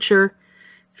torture.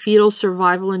 Fetal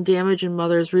survival and damage in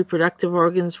mother's reproductive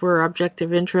organs were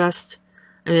objective interest.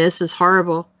 I mean, this is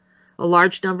horrible. A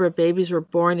large number of babies were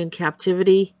born in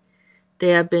captivity.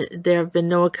 There have been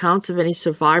no accounts of any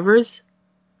survivors.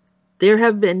 There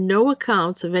have been no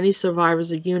accounts of any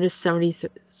survivors of Unit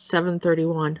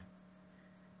 7731,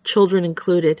 children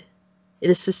included. It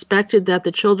is suspected that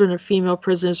the children of female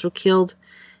prisoners were killed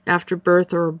after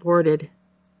birth or aborted.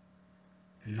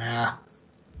 Nah,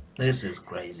 this is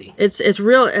crazy. It's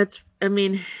real. I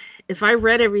mean, if I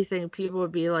read everything, people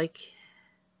would be like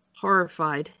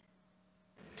horrified.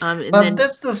 But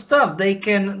that's the stuff. They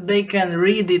can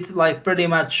read it like pretty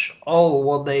much all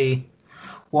what they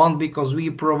want, because we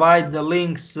provide the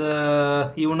links,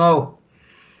 you know,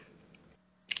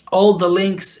 all the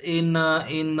links in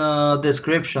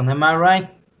description. Am I right?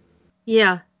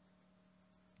 Yeah.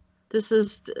 This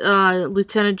is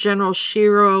Lieutenant General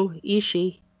Shiro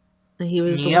Ishii. And he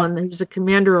was the one. He was the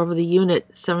commander over the unit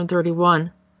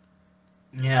 731.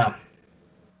 Yeah.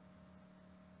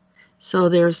 So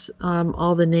there's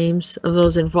all the names of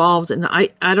those involved, and I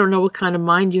don't know what kind of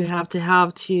mind you have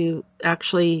to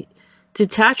actually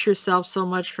detach yourself so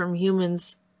much from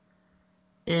humans,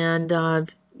 and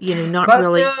you know, not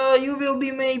really. But you will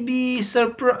be maybe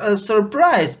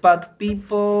surprised. But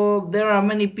there are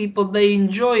many people, they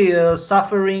enjoy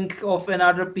suffering of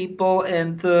another people,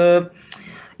 and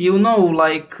you know,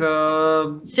 like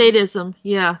sadism.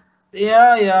 Yeah.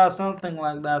 Yeah, something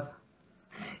like that.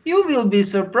 You will be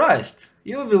surprised.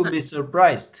 You will be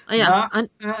surprised. Yeah,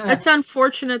 it's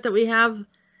unfortunate that we have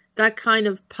that kind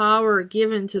of power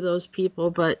given to those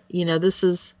people, but you know, this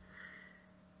is,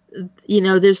 you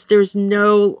know, there's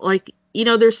no, like, you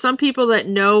know, there's some people that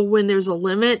know when there's a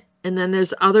limit, and then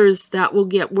there's others that will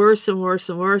get worse and worse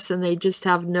and worse, and they just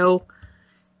have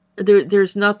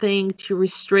there's nothing to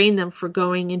restrain them from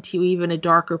going into even a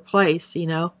darker place, you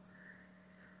know.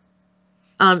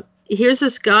 Here's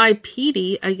this guy,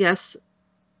 Petey, I guess.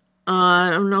 I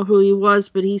don't know who he was,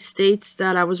 but he states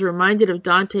that I was reminded of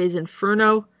Dante's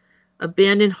Inferno,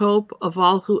 abandon hope of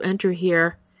all who enter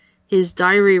here. His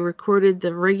diary recorded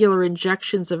the regular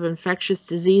injections of infectious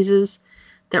diseases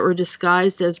that were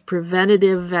disguised as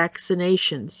preventative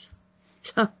vaccinations.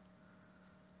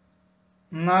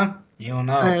 No, you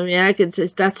know. I mean, I could say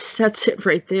that's it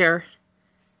right there.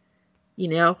 You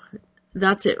know,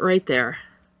 that's it right there.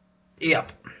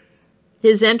 Yep.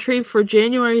 His entry for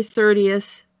January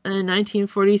 30th,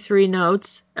 1943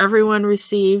 notes, everyone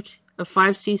received a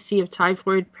 5 cc of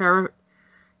typhoid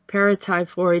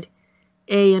paratyphoid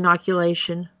A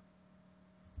inoculation.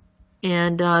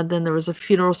 And then there was a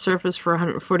funeral service for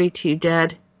 142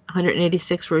 dead,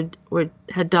 186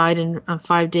 had died in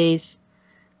 5 days.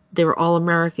 They were all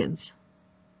Americans.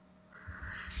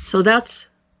 So that's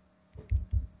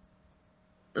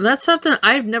something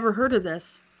I've never heard of.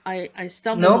 This I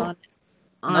stumbled Nope.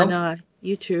 on Nope.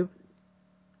 YouTube.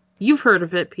 You've heard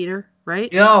of it, Peter,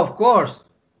 right? Yeah, of course.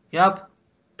 Yep.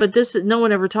 But no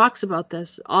one ever talks about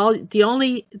this. The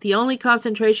only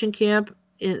concentration camp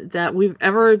that we've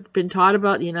ever been taught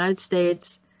about in the United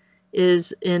States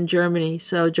is in Germany.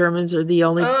 So Germans are the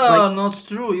only. Not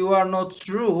true. You are not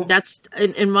true. That's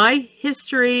in my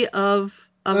history of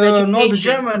education.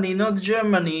 Not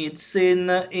Germany. It's in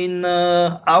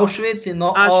Auschwitz.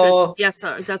 Auschwitz. Yes,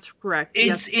 that's correct.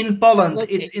 It's yes. in Poland.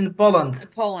 Okay. It's in Poland.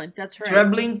 Poland. That's right.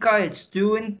 Treblinka. It's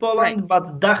too in Poland,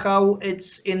 but Dachau.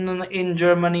 It's in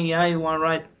Germany. Yeah, you are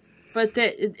right. But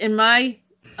in my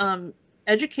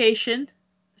education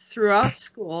throughout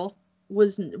school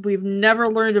we've never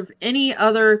learned of any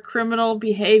other criminal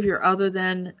behavior other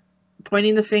than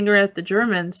pointing the finger at the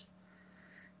Germans.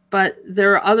 But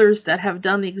there are others that have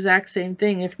done the exact same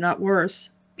thing, if not worse.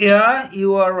 Yeah,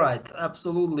 you are right.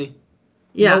 Absolutely.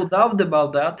 Yeah. No doubt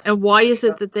about that. And why is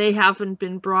it that they haven't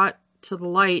been brought to the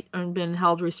light and been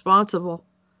held responsible?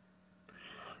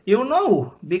 You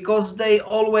know, because they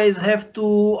always have to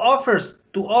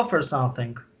offer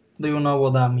something. Do you know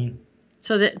what I mean?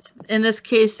 So that in this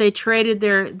case, they traded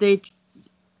the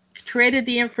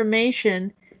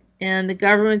information, and the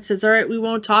government says, "All right, we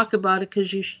won't talk about it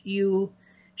because you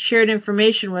shared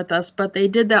information with us." But they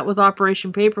did that with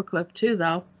Operation Paperclip too,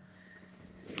 though.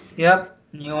 Yep,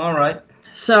 you are right.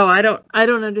 So I don't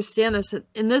understand this.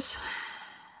 In this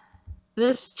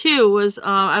too was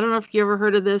I don't know if you ever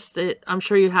heard of this. I'm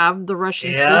sure you have, the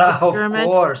Russian sleep experiment.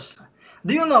 Of course.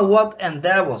 Do you know what? And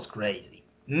that was crazy.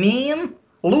 Man,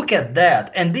 look at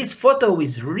that. And this photo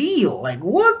is real. Like,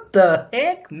 what the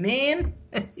heck, man?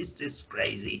 It's just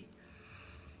crazy.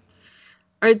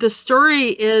 All right, the story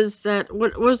is that,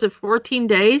 what was it, 14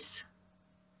 days?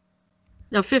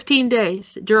 No, 15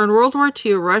 days. During World War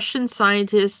II, Russian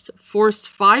scientists forced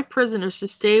 5 prisoners to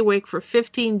stay awake for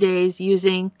 15 days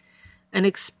using an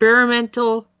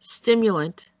experimental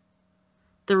stimulant.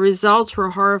 The results were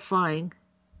horrifying.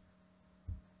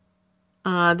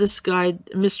 This guy,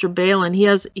 Mr. Balin,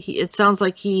 it sounds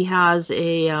like he has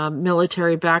a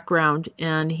military background,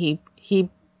 and he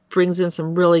brings in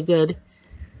some really good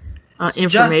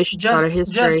information about our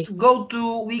history.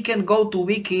 We can go to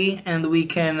Wiki and we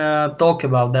can talk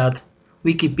about that.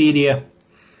 Wikipedia.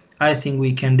 I think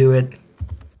we can do it.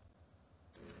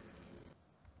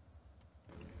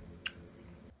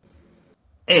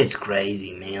 It's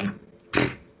crazy, man.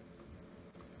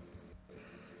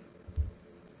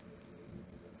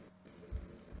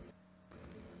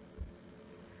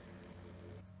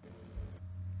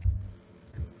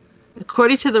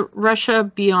 According to the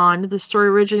Russia Beyond, the story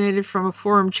originated from a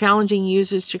forum challenging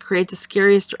users to create the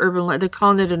scariest they're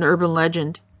calling it an urban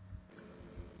legend.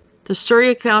 The story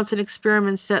accounts an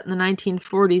experiment set in the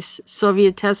 1940s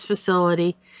Soviet test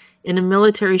facility in a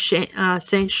military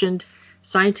sanctioned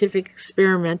scientific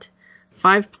experiment.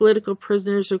 5 political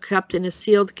prisoners were kept in a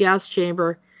sealed gas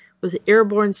chamber with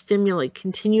airborne stimulant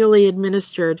continually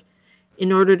administered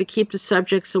in order to keep the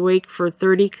subjects awake for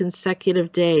 30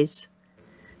 consecutive days.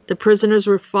 The prisoners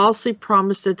were falsely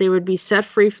promised that they would be set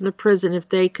free from the prison if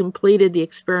they completed the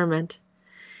experiment.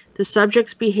 The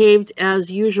subjects behaved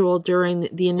as usual during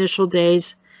the initial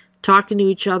days, talking to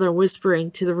each other and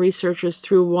whispering to the researchers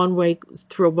through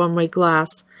a one-way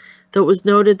glass, though it was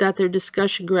noted that their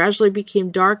discussion gradually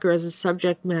became darker as a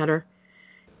subject matter.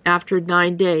 After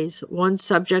 9 days, one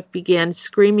subject began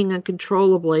screaming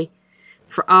uncontrollably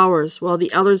for hours, while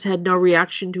the others had no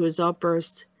reaction to his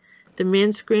outburst. The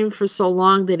man screamed for so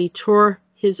long that he tore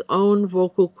his own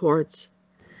vocal cords.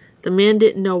 The man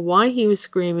didn't know why he was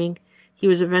screaming. He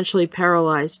was eventually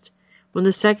paralyzed. When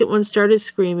the second one started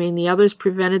screaming, the others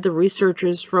prevented the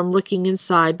researchers from looking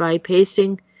inside by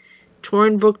pasting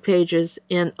torn book pages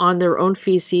on their own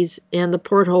feces and the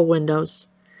porthole windows.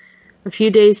 A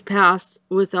few days passed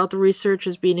without the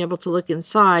researchers being able to look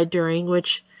inside, during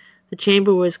which the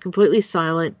chamber was completely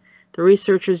silent. The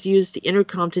researchers used the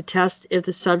intercom to test if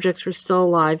the subjects were still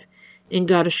alive and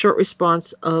got a short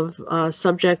response of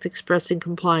subject expressing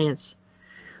compliance.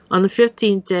 On the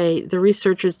 15th day, the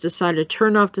researchers decided to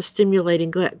turn off the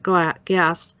stimulating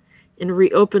gas and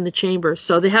reopen the chamber.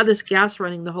 So they had this gas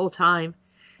running the whole time,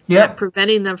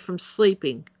 preventing them from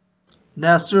sleeping.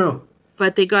 That's true.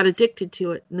 But they got addicted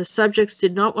to it, and the subjects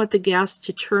did not want the gas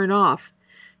to turn off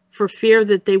for fear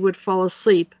that they would fall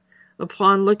asleep.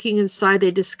 Upon looking inside, they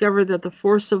discovered that the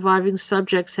 4 surviving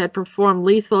subjects had performed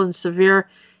lethal and severe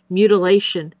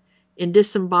mutilation and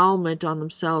disembowelment on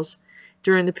themselves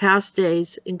during the past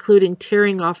days, including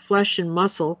tearing off flesh and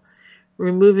muscle,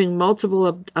 removing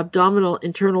multiple abdominal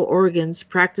internal organs,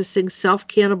 practicing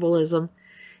self-cannibalism,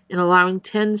 and allowing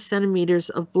 10 centimeters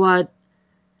of blood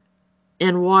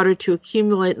and water to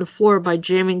accumulate in the floor by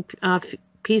jamming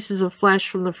pieces of flesh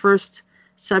from the first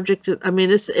subject. I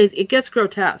mean, it gets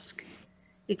grotesque.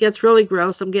 It gets really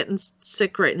gross. I'm getting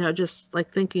sick right now just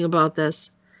like thinking about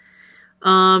this.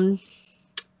 I'm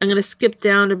going to skip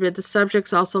down a bit. The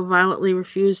subjects also violently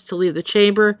refused to leave the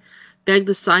chamber, begged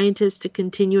the scientists to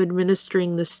continue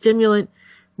administering the stimulant,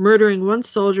 murdering one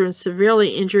soldier and severely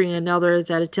injuring another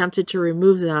that attempted to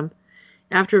remove them.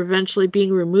 After eventually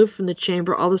being removed from the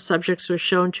chamber, all the subjects were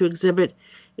shown to exhibit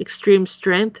extreme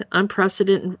strength,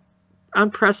 unprecedented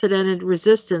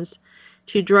resistance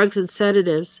to drugs and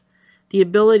sedatives, the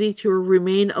ability to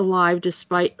remain alive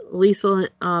despite lethal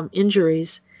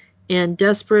injuries, and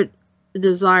desperate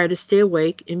desire to stay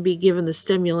awake and be given the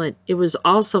stimulant. It was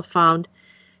also found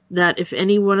that if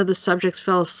any one of the subjects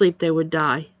fell asleep, they would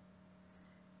die.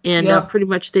 And pretty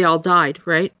much they all died,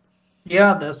 right?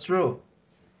 Yeah, that's true.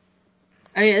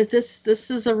 I mean, this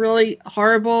is a really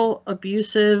horrible,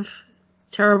 abusive,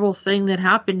 terrible thing that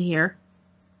happened here.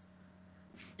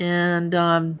 And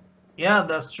yeah,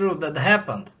 that's true. That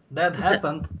happened. That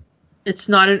happened. It's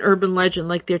not an urban legend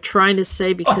like they're trying to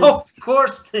say, because of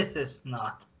course this is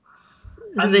not.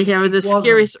 They have the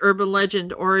scariest urban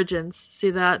legend origins.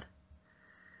 See that?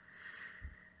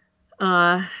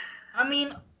 I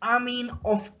mean,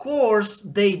 of course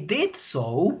they did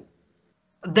so.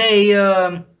 They,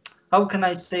 how can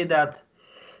I say that?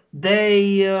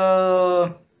 They,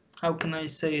 how can I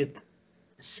say it?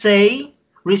 Say,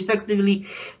 respectively,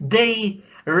 they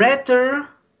rather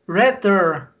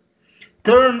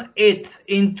turn it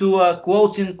into a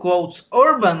quotes in quotes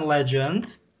urban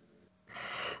legend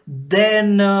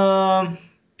than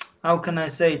how can I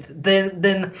say it?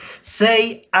 Then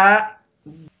say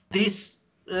this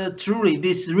truly,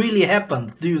 this really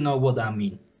happened. Do you know what I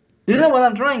mean? Do you know what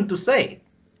I'm trying to say?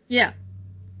 Yeah.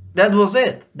 That was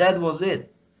it. That was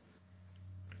it.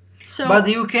 So, but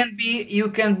you can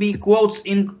be quotes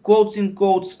in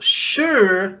quotes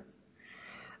sure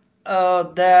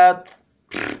that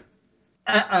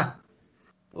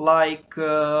like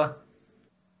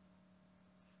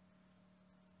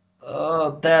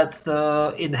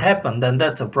that it happened, and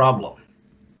that's a problem.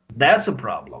 That's a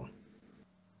problem.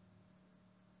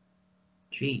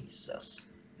 Jesus,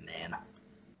 man.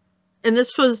 And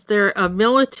this was their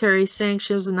military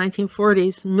sanctions in the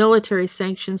 1940s, military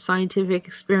sanctioned scientific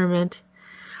experiment.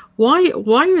 Why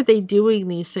are they doing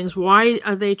these things? Why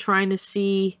are they trying to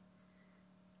see,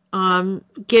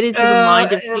 get into the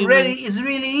mind of humans? It's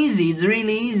really easy. It's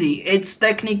really easy. It's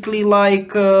technically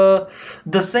like the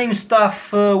same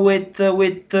stuff with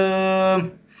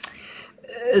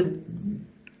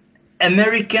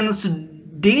Americans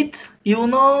did, you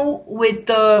know,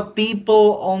 with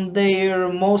people on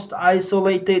their most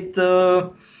isolated.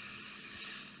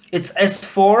 It's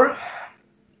S4.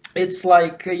 It's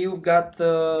like you've got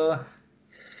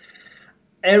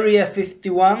Area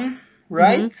 51,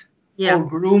 right? Mm-hmm. Yeah. Or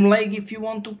Groom Lake, if you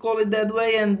want to call it that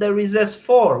way, and there is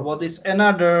S4. What is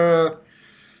another,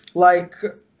 like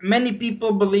many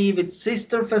people believe it's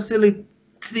sister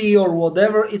facility or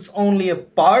whatever. It's only a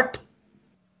part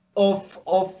of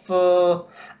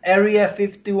Area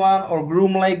 51 or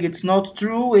Groom Lake. It's not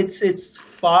true. It's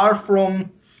far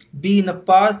from being a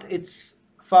part. It's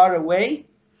far away.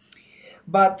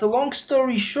 But long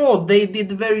story short, they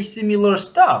did very similar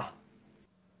stuff.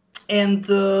 And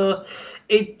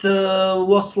it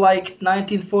was like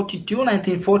 1942,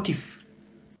 1941,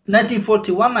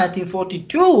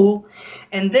 1942,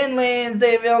 and then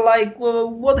they were like, well,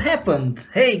 what happened?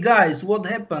 Hey guys, what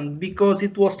happened? Because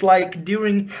it was like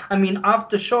during,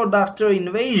 short after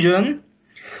invasion,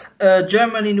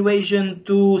 German invasion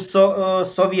to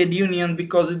Soviet Union,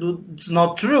 because it's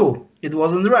not true. It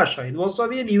wasn't Russia. It was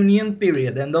Soviet Union,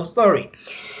 period. End of story.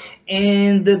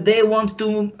 And they want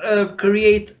to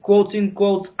create, quotes in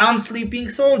quotes,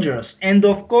 unsleeping soldiers. And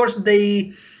of course,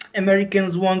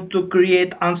 Americans want to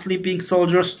create unsleeping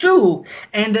soldiers too.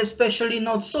 And especially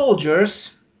not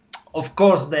soldiers. Of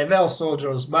course, they were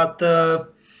soldiers, but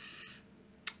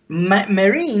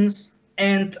Marines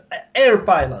and air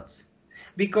pilots.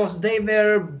 Because they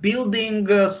were building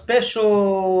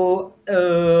special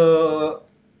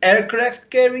aircraft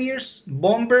carriers,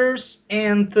 bombers,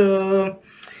 and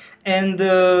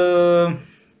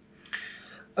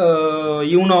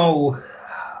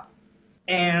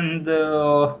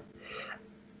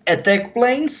attack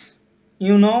planes,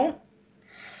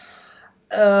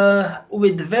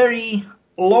 with very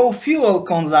low fuel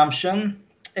consumption,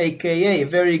 aka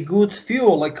very good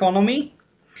fuel economy,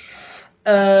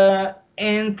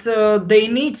 and they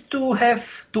need to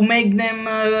have to make them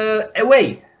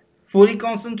away, fully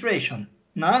concentration.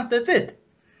 No, that's it.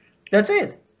 That's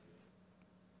it.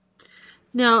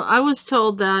 Now, I was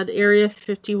told that Area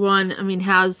 51, I mean,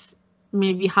 has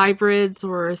maybe hybrids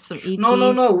or some ETs.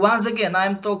 No. Once again,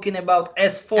 I'm talking about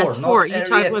S4, S4. not You Area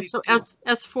talk about 51. so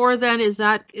S4 then, is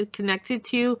that connected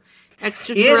to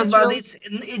extraterrestrials? Yes,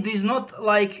 but it is not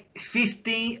like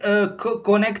 50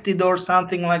 connected or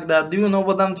something like that. Do you know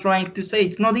what I'm trying to say?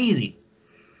 It's not easy.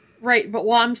 Right, but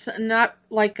well, I'm not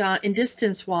like in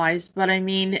distance wise, but I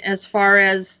mean as far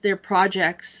as their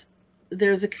projects,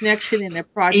 there's a connection in their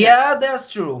projects. Yeah,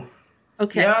 that's true.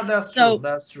 Okay. Yeah, that's so true.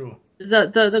 That's true.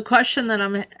 The question that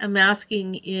I'm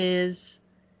asking is,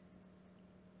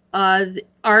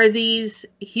 are these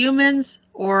humans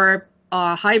or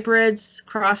hybrids,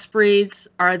 crossbreeds?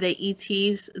 Are they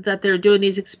ETs that they're doing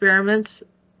these experiments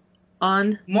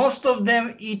on? Most of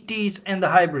them ETs and the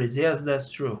hybrids. Yes, that's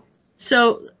true.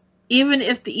 So even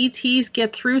if the ETs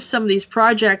get through some of these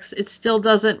projects, it still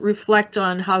doesn't reflect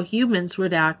on how humans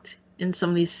would act in some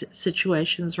of these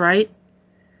situations, right?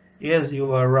 Yes,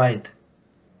 you are right.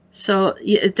 So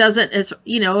it doesn't, as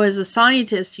you know, as a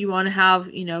scientist, you want to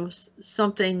have, you know,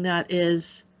 something that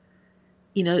is,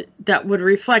 you know, that would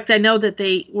reflect. I know that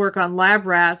they work on lab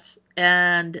rats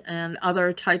and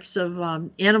other types of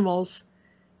animals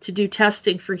to do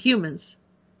testing for humans,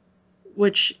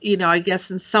 which, you know, I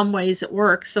guess in some ways it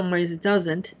works, some ways it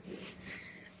doesn't.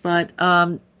 But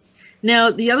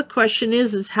now the other question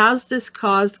is has this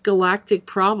caused galactic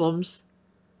problems,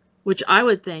 which I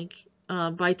would think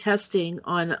by testing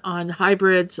on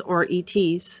hybrids or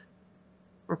ETs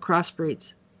or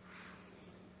crossbreeds?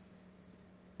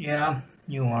 Yeah,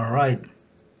 you are right.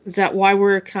 Is that why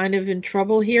we're kind of in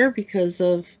trouble here, because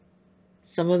of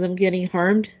some of them getting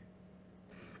harmed?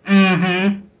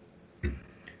 Mm-hmm.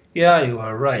 Yeah, you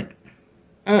are right.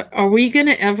 Are we going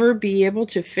to ever be able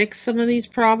to fix some of these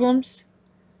problems?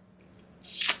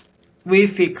 We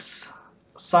fix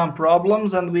some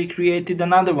problems and we created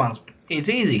another ones. It's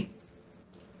easy.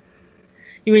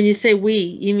 When you say we,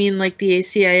 you mean like the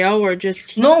ACIO or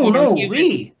just No, humans?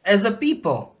 we as a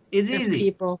people. It's As easy.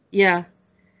 people, yeah.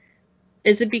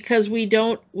 Is it because we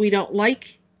don't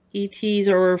like ETs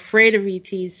or we're afraid of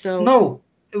ETs? So no,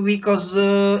 because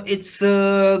it's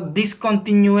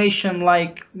discontinuation,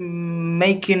 like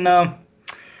making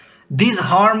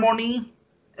disharmony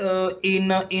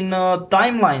in a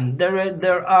timeline.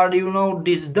 There are, you know,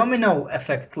 this domino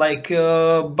effect, like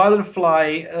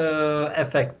butterfly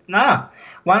effect.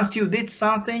 Once you did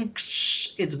something,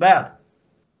 it's bad.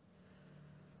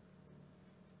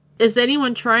 is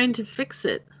anyone trying to fix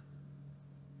it?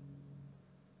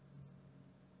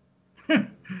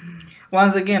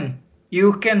 Once again,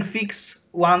 you can fix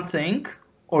one thing,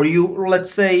 or you, let's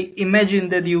say, imagine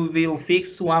that you will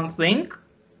fix one thing,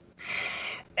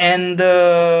 and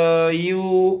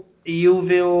you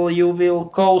will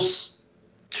cause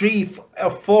 3 or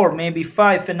 4, maybe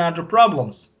 5 another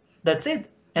problems. That's it,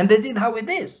 and that's it. How it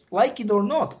is, like it or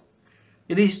not.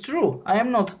 It is true. I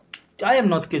am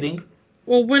not kidding.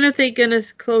 Well, when are they going to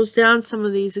close down some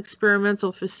of these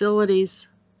experimental facilities?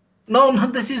 No,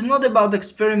 this is not about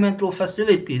experimental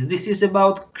facilities. This is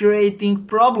about creating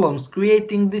problems,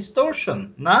 creating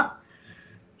distortion, nah?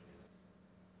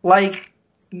 Like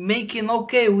making,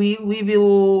 okay, we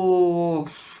will,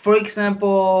 for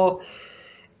example,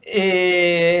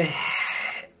 we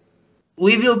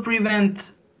will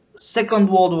prevent Second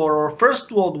World War or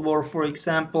First World War, for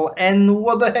example, and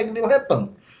what the heck will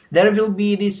happen? There will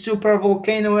be this super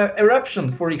volcano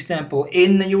eruption, for example,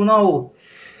 in, you know,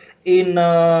 in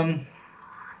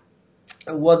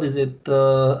what is it,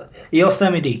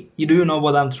 Yosemite. You do know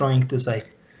what I'm trying to say.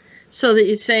 So that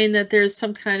you're saying that there's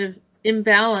some kind of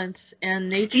imbalance and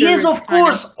nature. Yes, of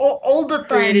course. All the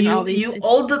time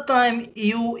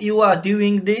you are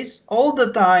doing this all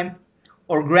the time.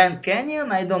 Or Grand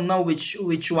Canyon, I don't know which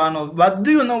one of, but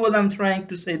do you know what I'm trying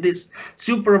to say? This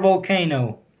super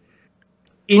volcano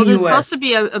in well, there's US. supposed to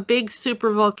be a big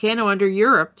super volcano under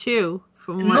Europe too.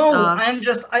 From what, no,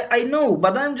 I know,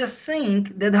 but I'm just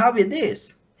saying that how it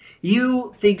is.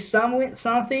 You fix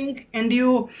something and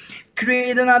you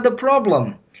create another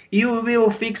problem. You will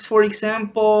fix, for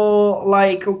example,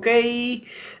 like, okay,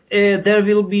 there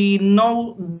will be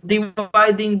no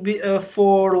dividing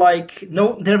for, like,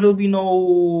 no, there will be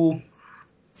no,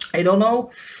 I don't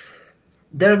know,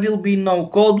 there will be no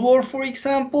Cold War, for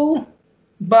example,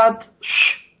 but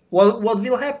what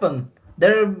will happen?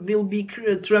 There will be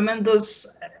tremendous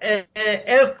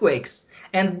earthquakes,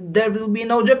 and there will be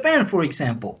no Japan, for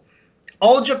example.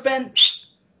 All Japan,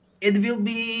 it will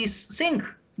be sink.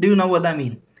 Do you know what I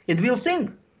mean? It will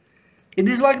sink. It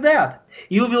is like that.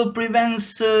 You will prevent,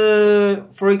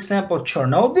 for example,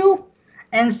 Chernobyl,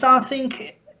 and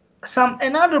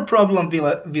another problem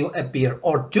will appear,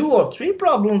 or 2 or 3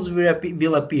 problems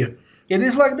will appear. It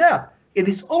is like that. It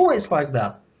is always like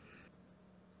that.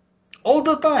 All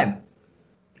the time.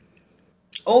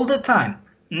 All the time.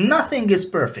 Nothing is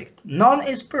perfect. None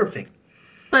is perfect.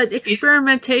 But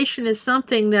experimentation is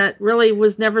something that really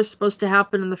was never supposed to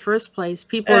happen in the first place.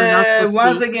 People are not supposed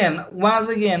once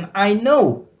again, I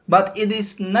know, but it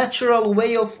is natural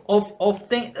way of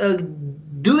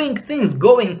doing things,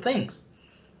 going things.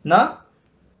 No,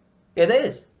 it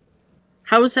is.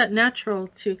 How is that natural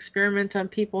to experiment on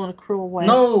people in a cruel way?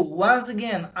 No, once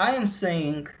again, I am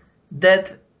saying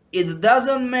that it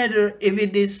doesn't matter if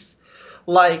it is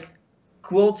like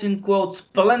quote unquote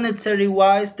planetary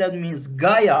wise, that means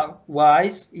Gaia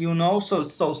wise, you know, so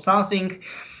something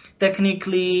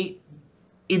technically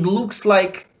it looks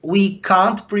like we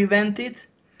can't prevent it,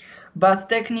 but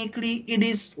technically it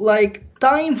is like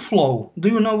time flow. Do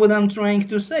you know what I'm trying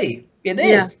to say? It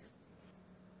is.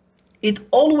 Yeah. It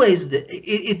always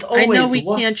I know we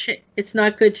can't. It's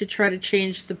not good to try to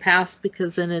change the past,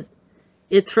 because then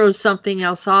it throws something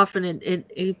else off, and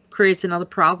it creates another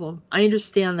problem. I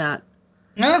understand that.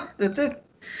 Yeah, that's it.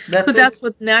 That's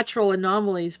with natural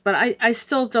anomalies. But I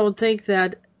still don't think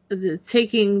that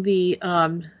taking the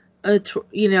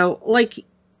you know, like.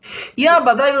 Yeah,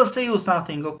 but I will say you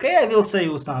something. Okay, I will say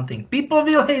you something. People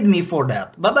will hate me for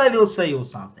that, but I will say you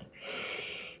something.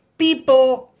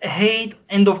 People hate,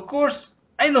 and of course,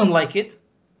 I don't like it.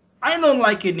 I don't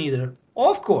like it neither,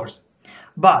 of course.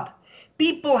 But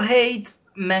people hate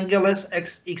Mengele's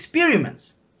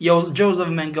experiments, Joseph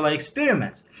Mengele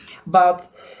experiments. But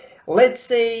let's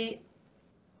say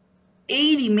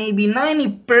 80, maybe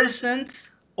 90%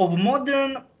 of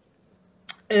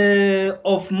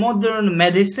modern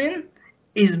medicine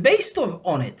is based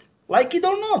on it. Like it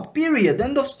or not, period,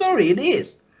 end of story, it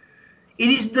is. It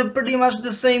is pretty much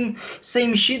the same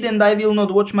shit, and I will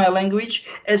not watch my language,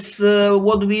 as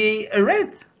what we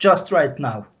read just right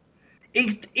now.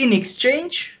 In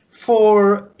exchange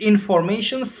for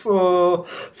information,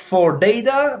 for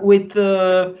data, with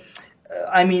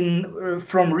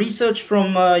from research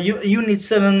from Unit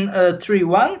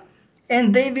 731,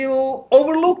 and they will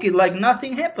overlook it like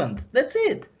nothing happened. That's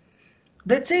it.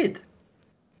 That's it.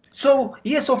 So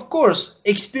yes, of course,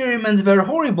 experiments were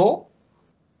horrible.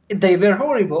 They were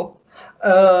horrible.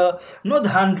 Not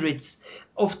hundreds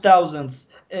of thousands,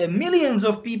 millions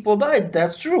of people died.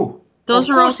 That's true. Those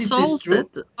are all souls.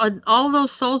 All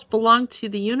those souls belong to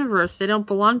the universe. They don't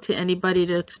belong to anybody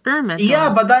to experiment on. Yeah,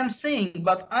 but I'm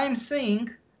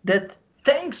saying that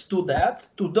thanks to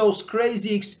those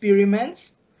crazy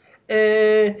experiments,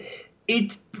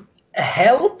 it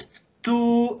helped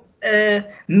to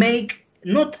make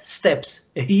not steps,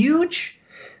 huge,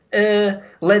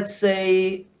 let's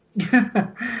say,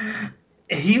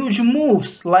 huge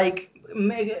moves, like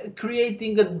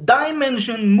creating a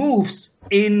dimension moves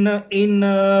in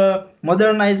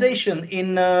modernization,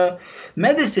 in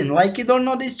medicine. Like it or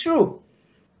not, it's true.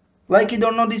 Like it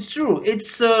or not, it's true.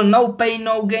 It's no pain,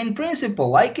 no gain principle.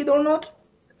 Like it or not,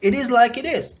 it is like it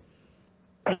is.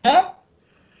 Yeah?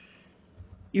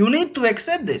 You need to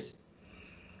accept this.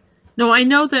 No, I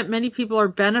know that many people are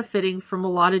benefiting from a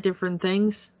lot of different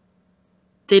things.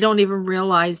 They don't even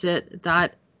realize it,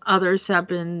 that others have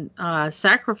been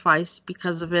sacrificed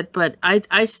because of it. But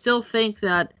I still think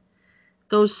that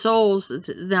those souls,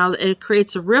 now it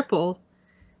creates a ripple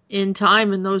in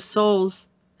time, and those souls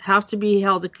have to be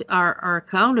held, are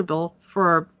accountable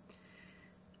for,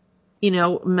 you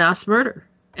know, mass murder.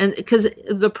 And because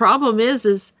the problem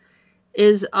is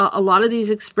a lot of these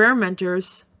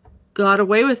experimenters got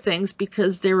away with things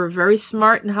because they were very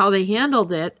smart in how they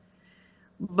handled it.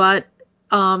 But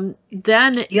then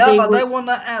I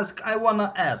wanna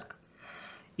ask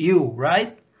you,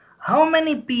 right? How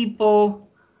many people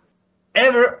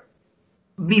ever,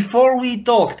 before we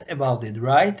talked about it,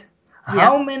 right? Yeah.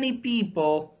 How many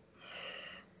people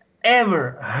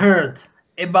ever heard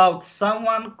about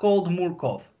someone called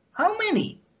Murkov? How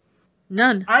many?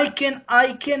 None. I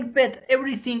can bet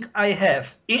everything I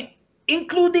have,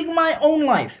 including my own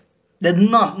life, that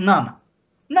none.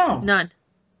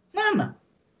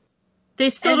 They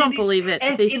still don't believe it.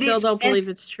 They still don't believe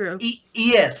it's true.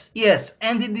 Yes,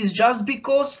 and it is just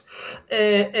because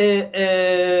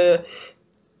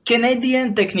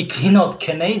Canadian, technically not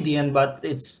Canadian, but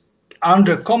it's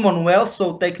under Commonwealth,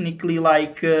 so technically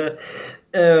like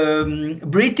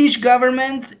British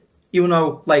government, you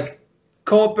know, like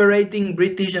cooperating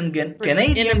British and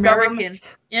Canadian government.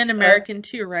 And American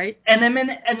too, right? And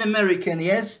American,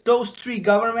 yes. Those three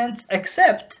governments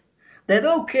accept that,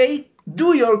 okay,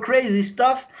 do your crazy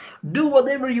stuff, do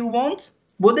whatever you want,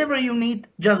 whatever you need,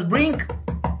 just bring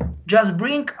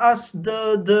us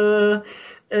the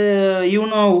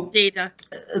data.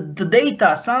 The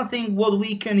data, something what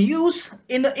we can use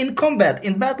in combat,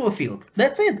 in battlefield.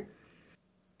 That's it.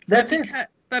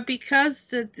 But because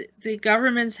the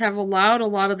governments have allowed a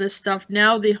lot of this stuff,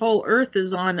 now the whole Earth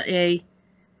is on an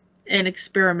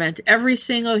experiment. Every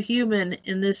single human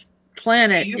in this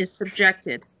planet is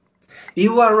subjected.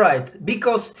 You are right,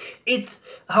 because it,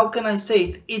 how can I say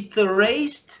it? It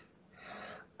raised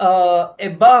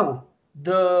above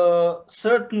the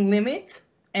certain limit,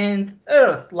 and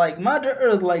Earth, like Mother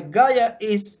Earth, like Gaia,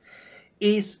 is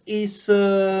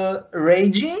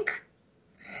raging,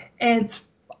 and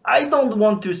I don't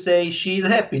want to say she's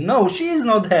happy. No, she is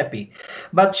not happy,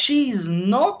 but she is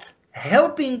not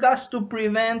helping us to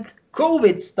prevent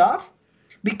COVID stuff,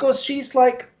 because she's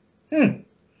like,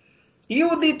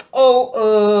 you did all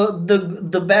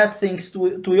the bad things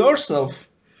to yourself,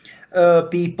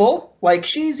 people. Like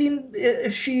she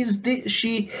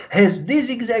has this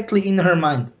exactly in her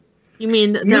mind. You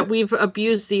mean that we've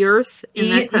abused the Earth?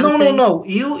 No.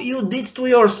 You did to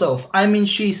yourself. I mean,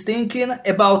 she's thinking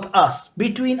about us,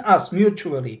 between us,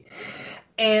 mutually.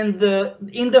 And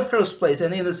in the first place,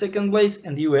 and in the second place,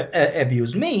 and you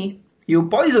abuse me, you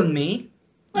poison me.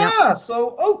 Yep.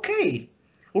 So okay,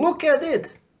 look at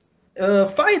it.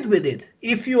 Fight with it.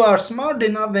 If you are smart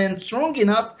enough and strong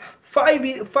enough, fight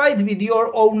with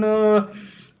your own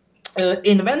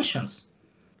inventions.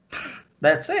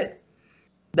 That's it.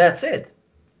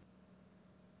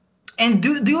 And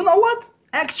do you know what?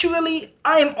 Actually,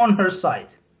 I'm on her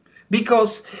side,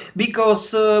 because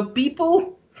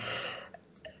people,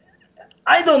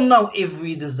 I don't know if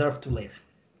we deserve to live.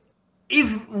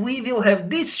 If we will have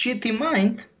this shitty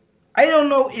mind, I don't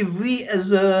know if we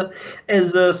as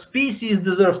a species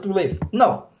deserve to live.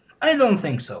 No, I don't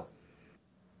think so.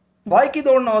 Like it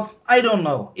or not, I don't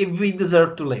know if we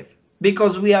deserve to live,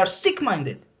 because we are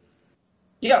sick-minded.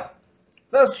 Yeah,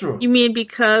 that's true. You mean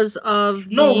because of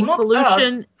the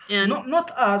pollution?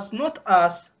 Not us.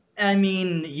 I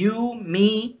mean you,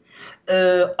 me,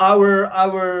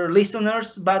 our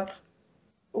listeners, but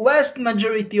vast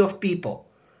majority of people.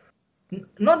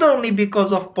 Not only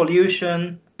because of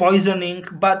pollution, poisoning,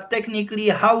 but technically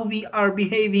how we are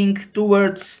behaving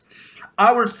towards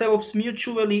ourselves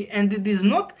mutually, and it is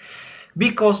not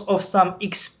because of some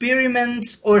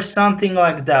experiments or something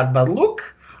like that, but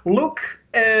look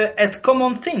at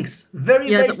common things, very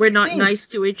basic that we're not things. Nice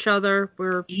to each other.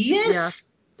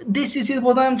 This is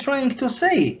what I'm trying to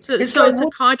say. So it's a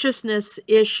consciousness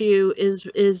issue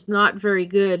is not very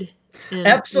good.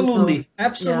 Absolutely.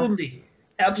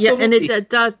 Yeah, and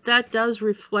that does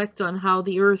reflect on how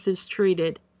the Earth is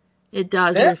treated. It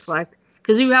does reflect,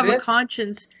 because you have a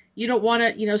conscience. You don't want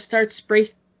to, start spray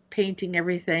painting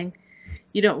everything.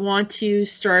 You don't want to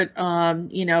start,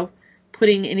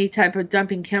 putting any type of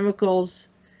dumping chemicals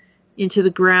into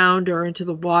the ground or into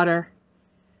the water.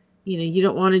 You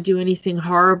don't want to do anything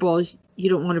horrible. You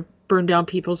don't want to burn down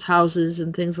people's houses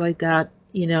and things like that.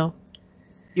 You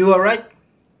are right.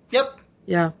 Yep.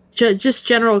 Yeah. Just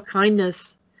general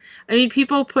kindness. I mean,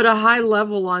 people put a high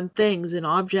level on things and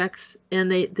objects,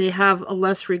 and they have a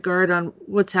less regard on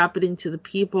what's happening to the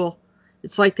people.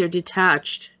 It's like they're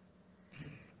detached.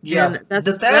 Yeah,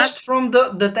 detached from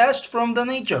the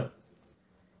nature.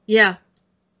 Yeah,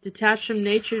 detached from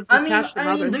nature. Detached from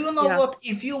others. Do you know what?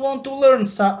 If you want to learn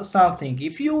something,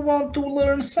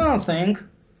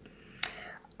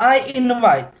 I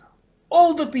invite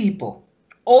all the people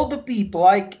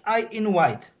I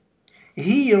invite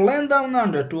here, land down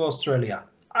under, to Australia.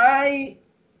 I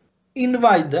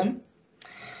invite them,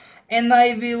 and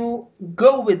I will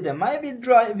go with them. I will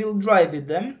drive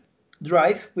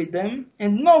with them,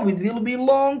 and no, it will be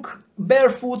long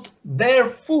barefoot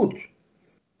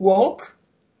walk,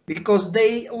 because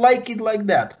they like it like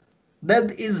that.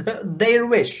 That is their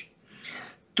wish.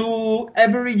 To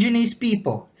Aborigines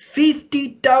people,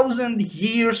 50,000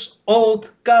 years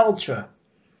old culture,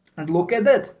 and look at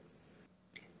that.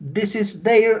 This is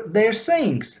their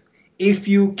sayings. If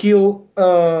you kill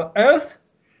Earth,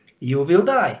 you will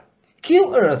die.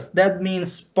 Kill Earth, that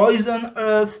means poison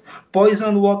Earth,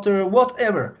 poison water,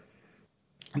 whatever.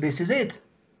 This is it.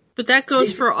 But that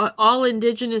goes for all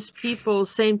indigenous people,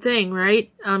 same thing,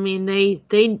 right? I mean, they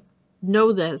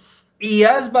know this.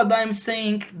 Yes, but I'm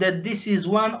saying that this is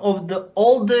one of the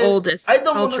oldest. I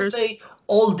don't want to say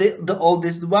the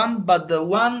oldest one, but the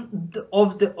one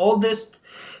of the oldest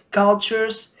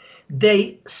cultures,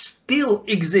 they still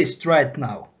exist right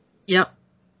now. Yep.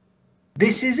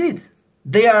 This is it.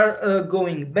 They are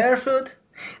going barefoot.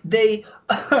 They,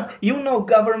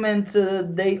 government,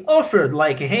 they offered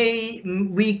like, hey,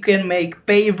 we can make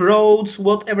paved roads,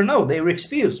 whatever. No, they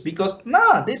refused because,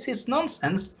 this is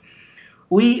nonsense.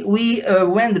 We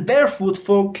went barefoot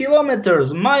for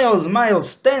kilometers,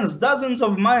 miles, tens, dozens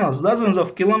of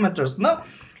kilometers. No,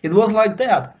 it was like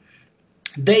that.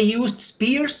 They used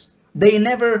spears. They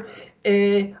never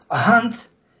hunt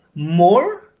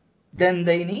more than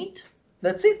they need.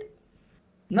 That's it.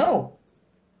 No,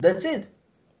 that's it.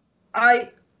 I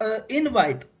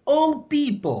invite all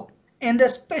people, and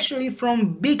especially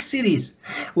from big cities,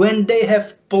 when they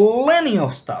have plenty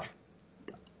of stuff,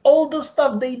 all the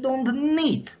stuff they don't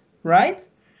need, right?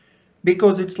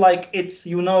 Because it's like, it's,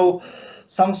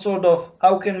 some sort of,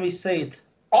 how can we say it,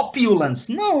 opulence.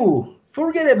 No,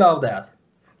 forget about that.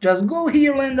 Just go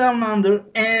here and down under,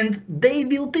 and they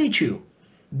will teach you.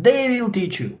 They will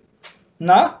teach you.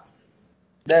 Nah,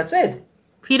 that's it.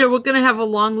 Peter, we're going to have a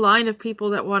long line of people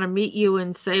that want to meet you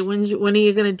and say, when are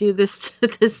you going to do this?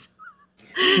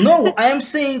 No, I am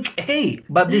saying, hey,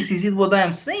 but this is it what I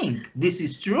am saying. This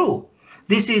is true.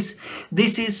 This is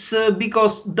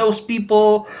because those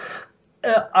people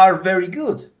are very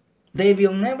good. They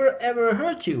will never ever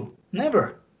hurt you.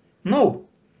 Never. No.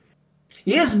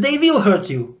 Yes, they will hurt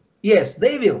you. Yes,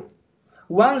 they will.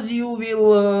 Once you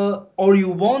will or you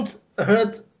won't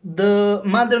hurt the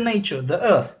Mother Nature, the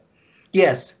Earth.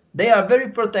 Yes, they are very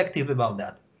protective about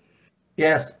that.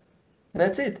 Yes,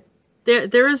 that's it.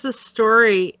 There is a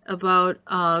story about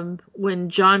when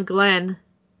John Glenn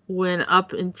went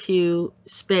up into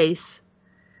space,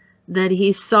 that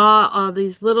he saw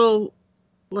these little,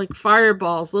 like,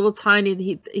 fireballs, little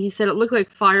tiny. He said it looked like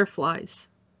fireflies,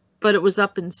 but it was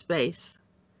up in space.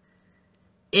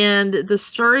 And the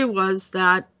story was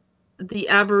that the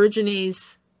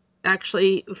Aborigines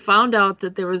actually found out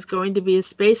that there was going to be a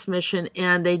space mission,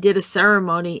 and they did a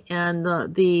ceremony, and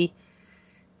the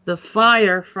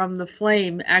fire from the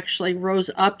flame actually rose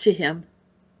up to him.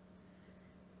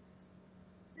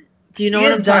 Do you know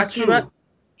what I'm talking about?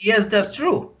 Yes, that's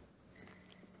true.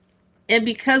 And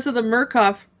because of the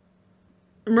Murkoff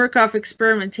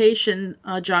experimentation,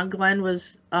 John Glenn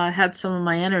had some of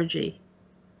my energy.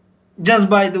 Just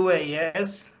by the way,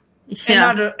 yes.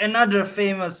 Yeah. Another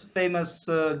famous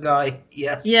guy.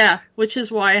 Yes. Yeah, which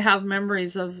is why I have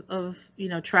memories of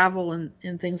travel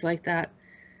and things like that.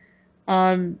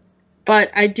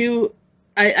 But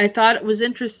I thought it was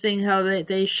interesting how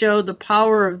they showed the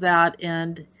power of that,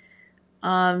 and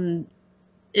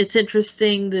it's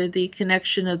interesting the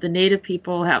connection of the Native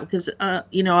people have, because I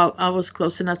was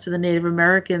close enough to the Native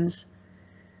Americans,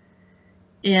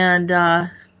 and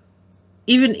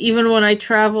even when I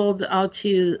traveled out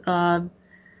to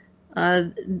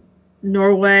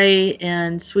Norway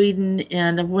and Sweden,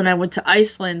 and when I went to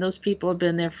Iceland, those people have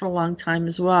been there for a long time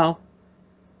as well.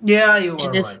 Yeah, you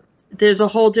are right. There's a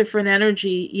whole different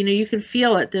energy. You can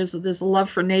feel it. There's a love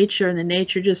for nature, and the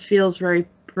nature just feels very,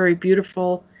 very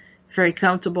beautiful, very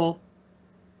comfortable.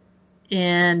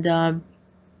 And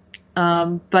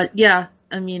but yeah,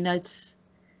 I mean, it's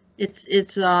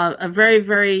a very,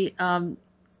 very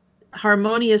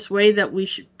harmonious way that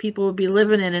people will be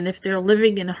living in, and if they're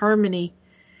living in harmony,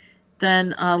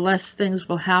 then less things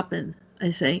will happen,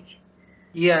 I think.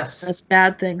 Yes. Less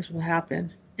bad things will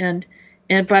happen.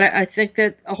 But I think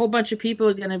that a whole bunch of people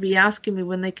are going to be asking me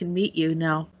when they can meet you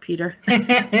now, Peter.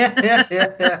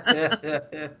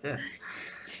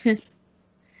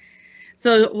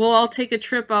 So we'll all take a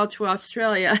trip out to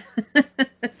Australia.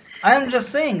 I'm just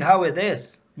saying how it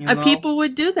is. People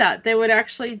would do that. They would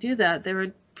actually do that. They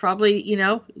would probably,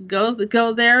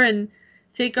 go there and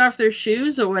take off their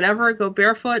shoes or whatever, go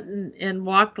barefoot and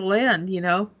walk the land,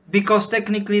 Because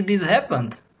technically this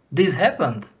happened.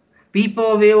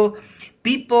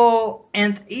 People,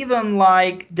 and even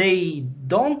like they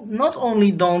not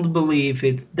only don't believe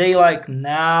it, they like,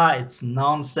 nah, it's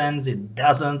nonsense. It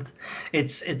doesn't.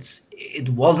 It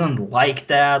wasn't like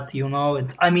that,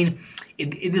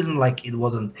 it isn't like it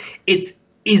wasn't. It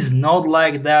is not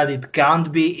like that. It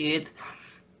can't be it.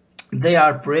 They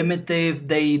are primitive.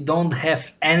 They don't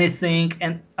have anything.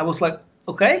 And I was like,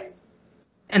 okay.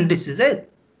 And this is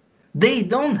it. They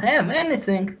don't have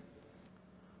anything.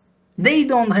 They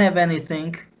don't have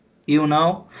anything,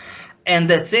 and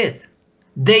that's it.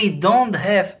 They don't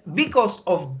have, because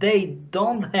of they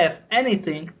don't have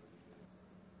anything,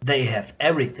 they have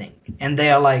everything. And they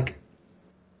are like,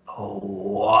 oh,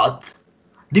 what?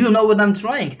 Do you know what I'm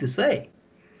trying to say?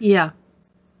 Yeah.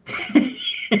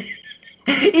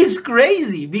 It's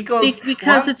crazy because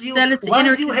Because it's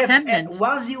inner contentment.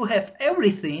 once you have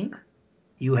everything,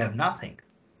 you have nothing.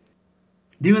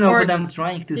 Do you know Or what I'm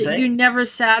trying to say? you're never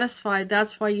satisfied.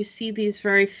 That's why you see these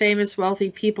very famous, wealthy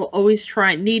people always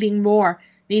needing more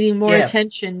Yeah.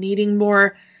 attention, needing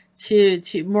more to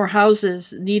more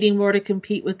houses, needing more to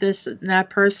compete with this and that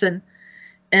person.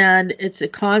 And it's a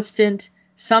constant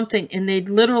something. And they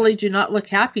literally do not look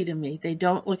happy to me. They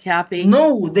don't look happy.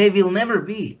 No, they will never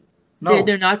be. No.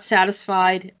 They're not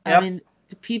satisfied. Yep. I mean,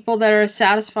 the people that are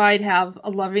satisfied have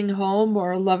a loving home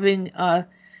or a loving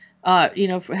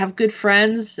have good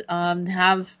friends,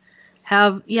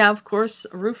 yeah, of course,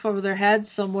 a roof over their head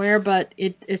somewhere, but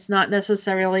it's not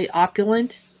necessarily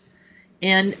opulent.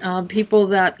 And people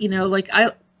that, like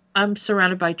I'm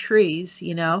surrounded by trees,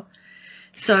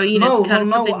 so No, it's kind of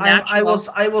something natural.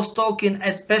 I was talking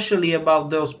especially about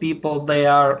those people. They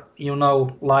are,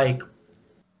 like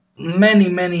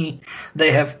many.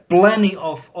 They have plenty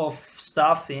of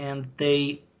stuff, and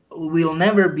they will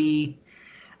never be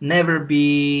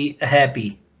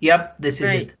happy. Yep, this is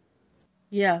Right. it.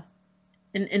 Yeah.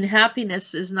 And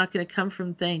happiness is not going to come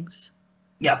from things.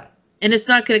 Yep. And it's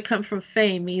not going to come from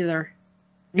fame either.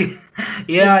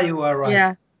 Yeah, you are right.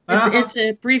 Yeah. It's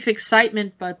a brief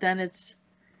excitement, but then it's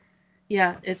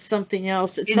something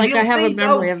else. It's like I have a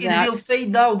memory of that. It will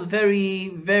fade out very,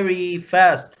 very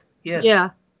fast. Yes.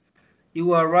 Yeah.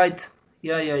 You are right.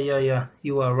 Yeah.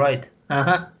 You are right.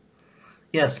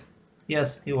 Yes.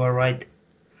 Yes, you are right.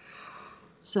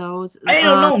 So I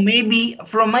don't know. Maybe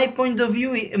from my point of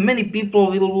view, many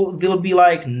people will be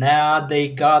like, "Nah, they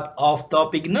got off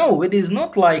topic." No, it is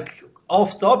not like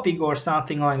off topic or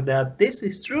something like that. This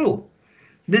is true.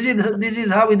 This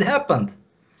is how it happened.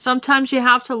 Sometimes you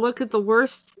have to look at the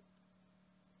worst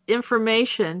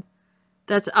information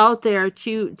that's out there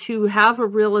to have a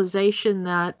realization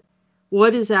that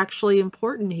what is actually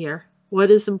important here, what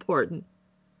is important.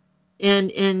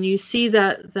 And you see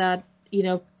that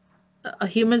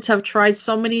humans have tried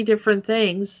so many different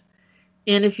things,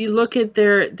 and if you look at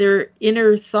their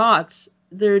inner thoughts,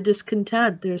 they're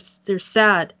discontent, they're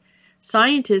sad.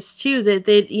 Scientists too, that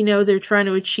they're trying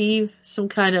to achieve some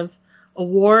kind of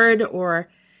award or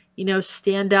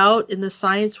stand out in the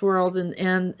science world,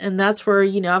 and that's where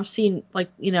I've seen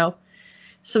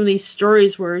some of these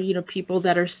stories where people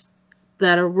that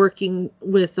are working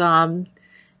with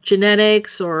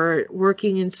genetics or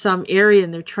working in some area,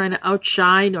 and they're trying to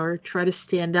outshine or try to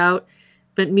stand out,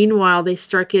 but meanwhile they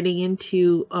start getting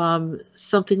into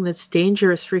something that's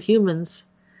dangerous for humans,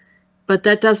 but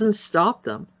that doesn't stop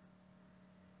them.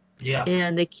 Yeah.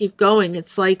 And they keep going.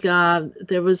 It's like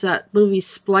there was that movie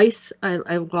Splice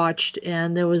I watched,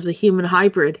 and there was a human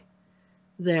hybrid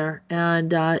there,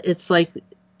 and it's like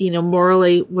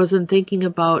morally wasn't thinking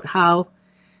about how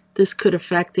this could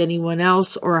affect anyone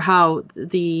else, or how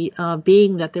the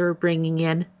being that they were bringing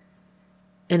in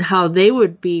and how they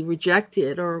would be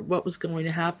rejected, or what was going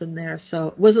to happen there. So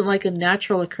it wasn't like a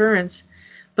natural occurrence,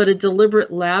 but a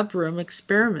deliberate lab room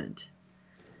experiment.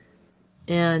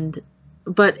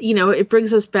 But it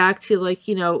brings us back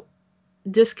to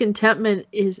discontentment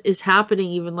is happening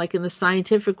even like in the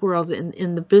scientific world,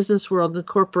 in the business world, the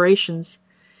corporations.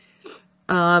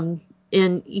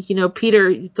 And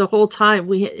Peter, the whole time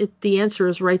the answer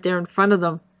is right there in front of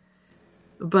them,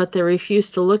 but they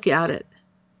refuse to look at it.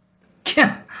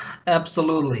 Yeah,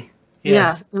 absolutely.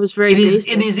 Yes. Yeah, it was very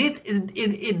basic.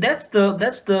 That's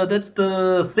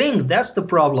the thing. That's the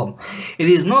problem. It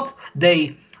is not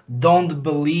they don't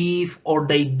believe or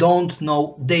they don't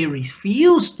know. They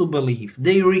refuse to believe.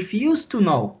 They refuse to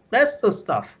know. That's the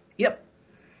stuff. Yep.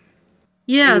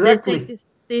 Yeah, exactly.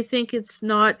 they think it's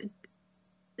not.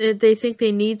 They think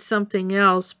they need something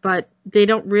else, but they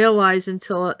don't realize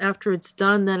until after it's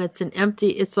done that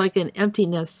it's like an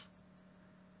emptiness,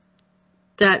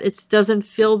 that it doesn't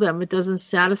fill them, it doesn't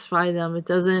satisfy them, it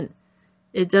doesn't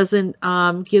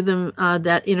give them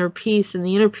that inner peace. And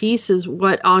the inner peace is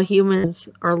what all humans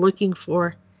are looking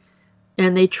for,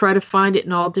 and they try to find it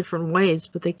in all different ways,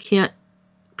 but they can't,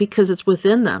 because it's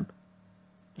within them.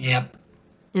 Yep.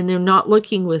 And they're not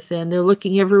looking within, they're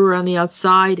looking everywhere on the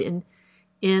outside, and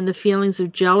the feelings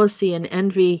of jealousy and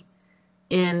envy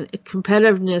and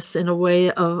competitiveness in a way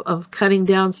of cutting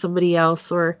down somebody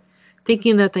else, or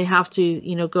thinking that they have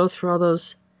to go through all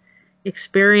those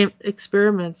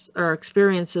experiments or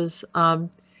experiences,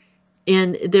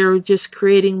 and they're just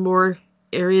creating more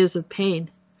areas of pain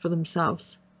for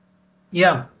themselves.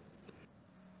 Yeah.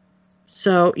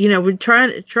 So we're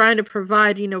trying to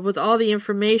provide with all the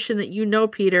information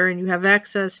that Peter, and you have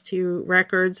access to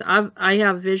records. I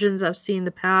have visions. I've seen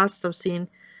the past. I've seen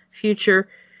future.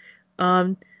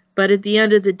 But at the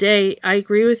end of the day, I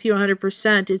agree with you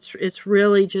 100%. It's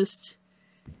really just,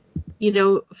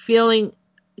 feeling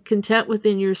content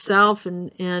within yourself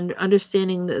and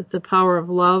understanding the power of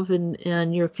love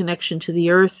and your connection to the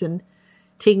earth and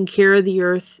taking care of the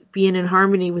earth, being in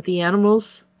harmony with the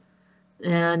animals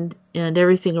and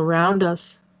everything around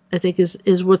us, I think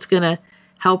is what's going to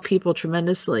help people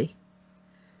tremendously.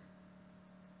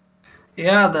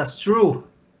 Yeah, that's true.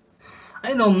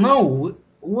 I don't know.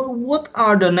 What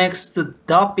are the next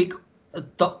topic?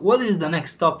 What is the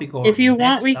next topic or If you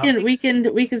want, next we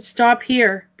topics? can stop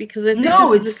here because I think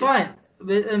No, this it's is fine.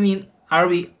 But, I mean, are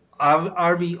we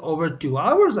over 2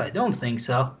 hours? I don't think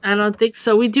so. I don't think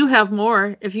so. We do have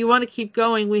more. If you want to keep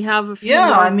going, we have a few Yeah,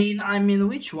 more. I mean,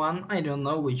 which one? I don't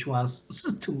know which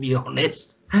ones, to be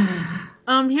honest.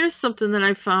 Here's something that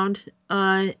I found.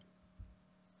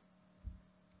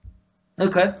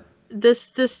 Okay. This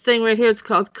thing right here, it's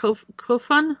called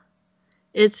Kofun.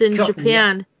 It's in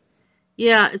Japan.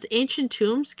 Yeah, it's ancient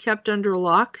tombs kept under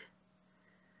lock.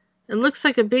 It looks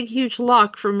like a big, huge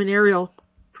lock from an aerial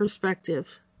perspective.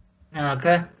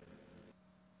 Okay.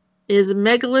 Is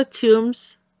megalith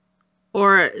tombs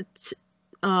or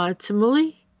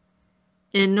Tumuli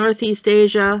in Northeast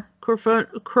Asia.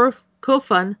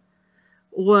 Kofun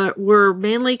were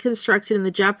mainly constructed in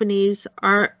the Japanese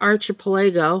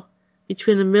archipelago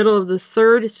between the middle of the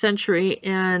 3rd century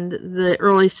and the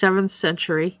early 7th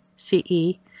century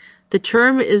CE. The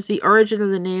term is the origin of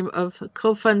the name of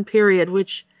Kofun period,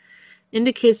 which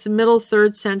indicates the middle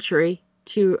 3rd century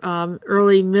to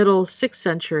early middle 6th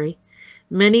century.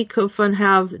 Many Kofun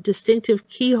have distinctive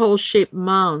keyhole-shaped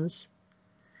mounds,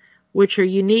 which are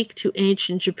unique to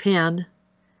ancient Japan.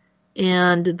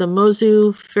 And the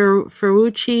Mozu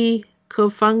Ferrucci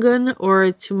Kofungan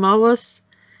or Tumulus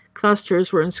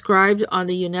clusters were inscribed on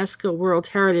the UNESCO World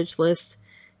Heritage List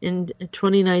in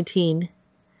 2019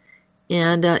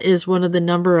 and is one of the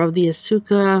number of the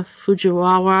Asuka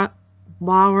Fujiwara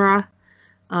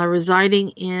residing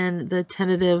in the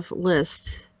tentative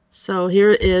list. So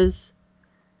here is,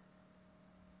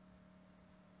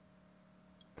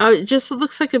 it just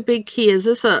looks like a big key. Is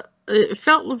this it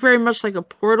felt very much like a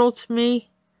portal to me.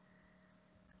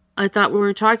 I thought we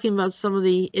were talking about some of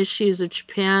the issues of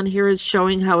Japan. Here it's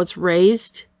showing how it's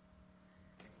raised.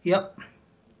 Yep.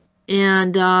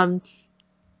 And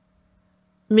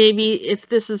maybe if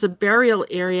this is a burial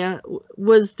area,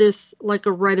 was this like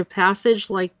a rite of passage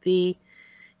like the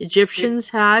Egyptians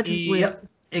had? Yep,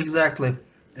 exactly.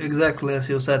 Exactly as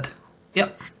you said.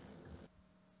 Yep.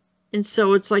 And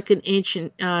so it's like an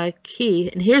ancient key.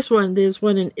 And here's one. There's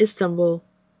one in Istanbul.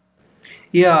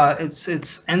 Yeah, it's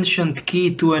ancient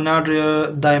key to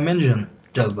another dimension,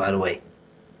 just by the way.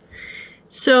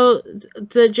 So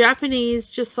the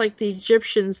Japanese, just like the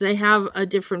Egyptians, they have a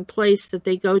different place that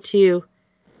they go to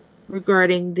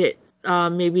regarding the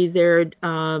maybe their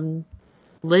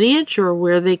lineage or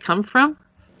where they come from.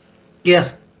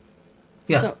 Yes.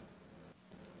 Yeah. So,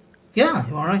 yeah,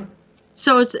 you're right.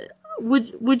 So it's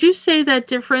would you say that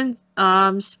different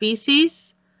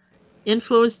species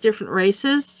influence different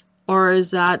races, or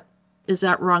is that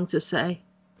wrong to say?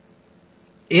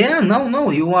 Yeah,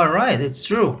 no, you are right. It's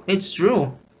true. It's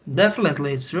true.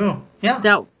 Definitely, it's true.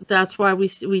 Yeah. That's why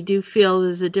we do feel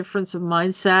there's a difference of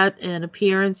mindset and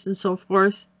appearance and so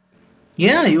forth.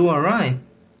 Yeah, you are right.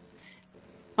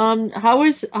 How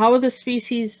are the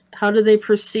species? How do they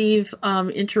perceive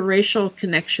interracial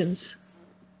connections?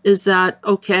 Is that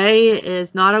okay?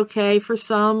 Is not okay for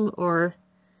some, or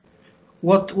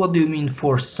what do you mean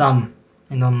for some?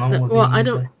 I don't know. Well, I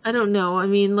don't know. I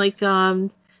mean, like, so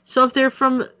if they're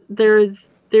from their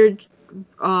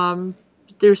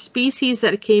species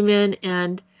that came in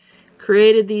and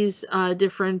created these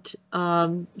different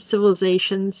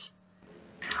civilizations.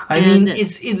 I mean,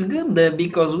 it's good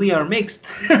because we are mixed.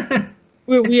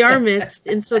 we are mixed,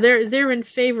 and so they're in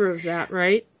favor of that,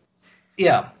 right?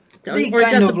 Yeah. They or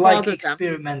kind of like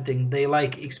experimenting. They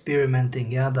like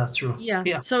experimenting. Yeah, that's true.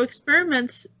 Yeah. So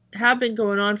experiments have been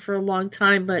going on for a long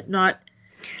time, but not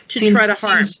try to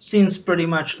harm. Since pretty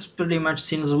much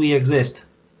since we exist.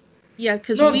 Yeah,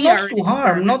 because not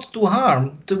to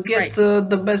harm, to get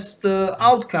the best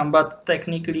outcome. But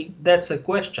technically, that's a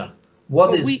question.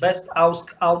 What is best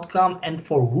outcome and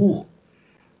for who?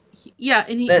 Yeah,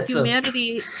 and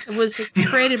humanity was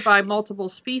created by multiple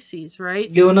species, right?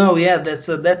 Yeah, that's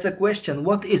a question.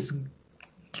 What is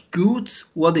good?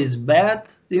 What is bad?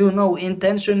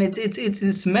 Intention.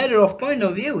 It's a matter of point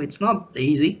of view. It's not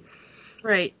easy.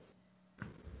 Right.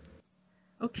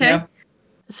 Okay. Yeah.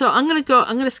 So I'm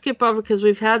gonna skip over because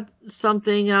we've had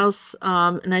something else,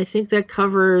 and I think that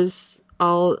covers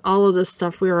all of the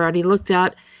stuff we already looked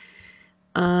at.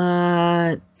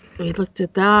 We looked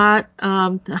at that.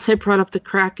 I brought up the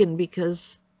Kraken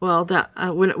because, well, that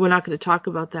we're not going to talk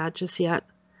about that just yet.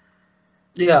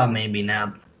 Yeah, maybe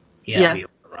not. Yeah, you're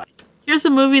right. Here's a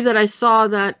movie that I saw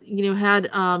that, had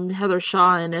Heather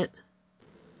Shaw in it.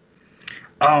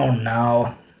 Oh,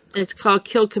 no. It's called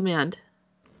Kill Command.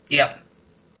 Yep.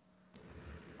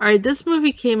 All right, this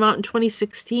movie came out in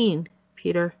 2016,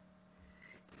 Peter.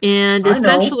 And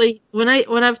essentially, when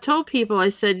I've told people, I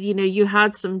said, you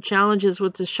had some challenges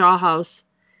with the Shaw House.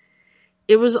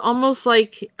 It was almost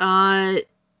like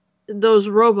those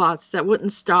robots that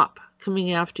wouldn't stop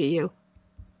coming after you.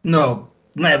 No,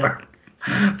 never.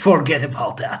 Forget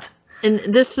about that. And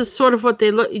this is sort of what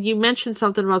they look. You mentioned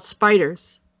something about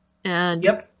spiders, and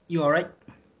yep, you are right.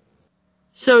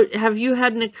 So, have you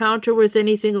had an encounter with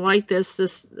anything like this?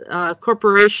 This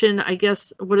corporation, I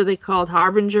guess, what are they called?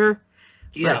 Harbinger.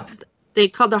 Yeah. But they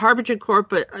called the Harbinger Corp,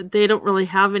 but they don't really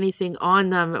have anything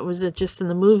on them. It was just in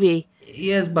the movie.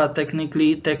 Yes, but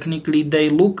technically, they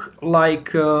look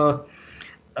like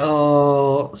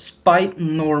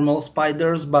normal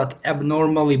spiders, but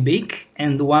abnormally big.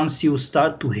 And once you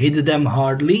start to hit them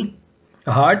hard,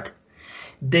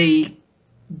 they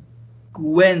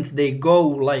go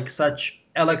like such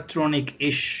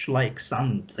electronic-ish, like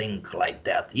something like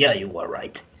that. Yeah, you are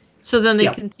right. So then they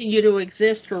continue to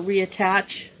exist or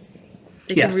reattach.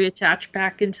 They can reattach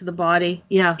back into the body.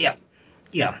 Yeah.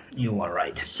 Yeah, you are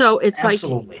right. So it's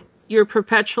absolutely like you're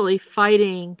perpetually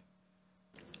fighting,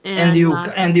 and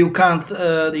you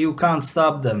can't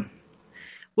stop them.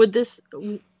 Would this?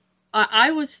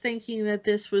 I was thinking that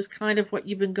this was kind of what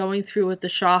you've been going through with the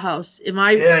Shaw House. Am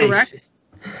I correct?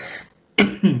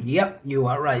 Yep, you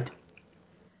are right.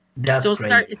 That's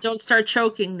crazy. Don't start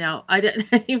choking now. I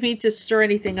didn't mean to stir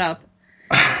anything up.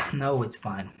 No, it's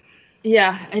fine.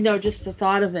 Yeah, I know. Just the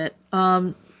thought of it.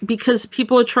 Because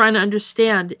people are trying to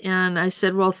understand, and I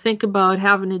said, well, think about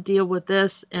having to deal with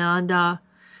this. And I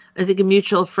think a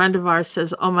mutual friend of ours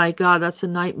says, oh my God, that's a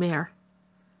nightmare.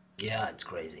 Yeah, it's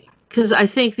crazy. Because I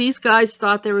think these guys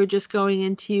thought they were just going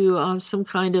into some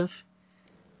kind of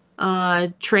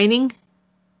training.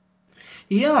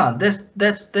 Yeah,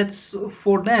 that's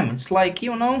for them. It's like,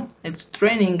 it's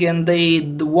training and they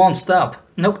won't stop.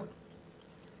 Nope.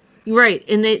 Right,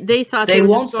 and they thought they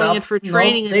were just going in for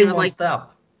training, and they won't stop.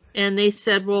 And they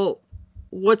said, well,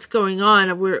 what's going on?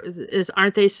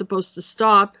 Aren't they supposed to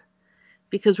stop?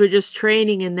 Because we're just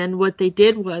training. And then what they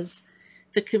did was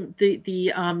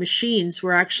the machines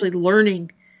were actually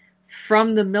learning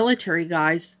from the military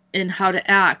guys in how to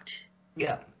act.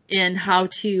 Yeah. And how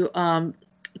to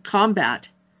combat.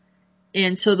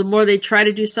 And so the more they try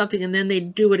to do something, and then they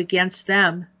do it against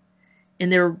them,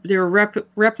 and they're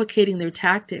replicating their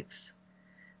tactics,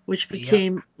 which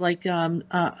became like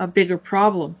a bigger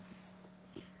problem.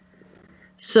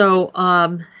 So,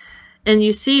 and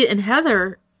you see in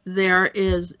Heather there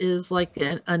is like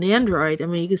an android. I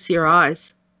mean, you can see her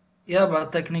eyes. Yeah,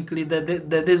 but technically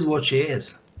that is what she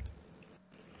is.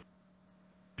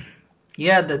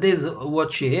 Yeah, that is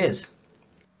what she is.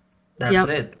 That's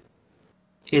it.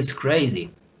 It's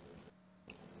crazy.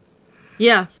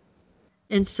 Yeah.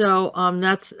 And so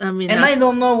that's, I mean, and I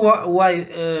don't know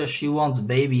why she wants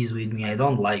babies with me. I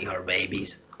don't like her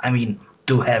babies. I mean,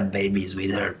 to have babies with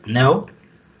her. No.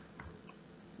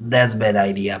 That's a bad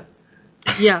idea.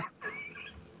 Yeah.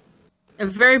 A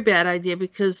very bad idea,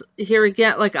 because here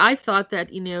again, like, I thought that,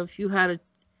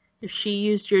 if she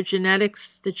used your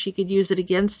genetics, that she could use it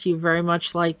against you, very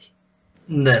much like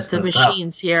that's the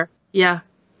machines here. Yeah.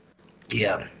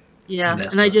 Yeah. Yeah.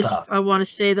 And I want to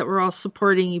say that we're all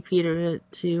supporting you, Peter,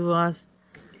 to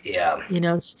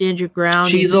stand your ground.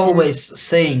 She's always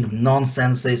saying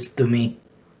nonsenses to me,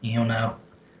 Yeah.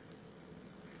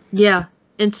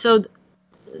 And so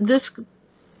this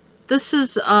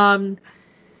is so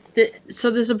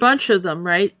there's a bunch of them,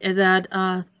 right? And that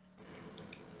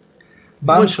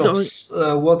bunch of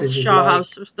what is Shaw it like?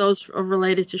 House? Those are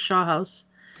related to Shaw House.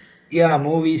 Yeah,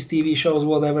 movies, TV shows,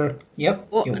 whatever. Yep.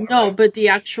 Well, no, right. But the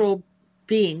actual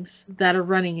beings that are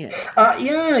running it.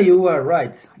 Yeah, you are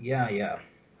right. Yeah.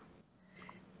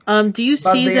 Do you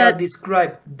see that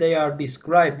they are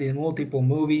described in multiple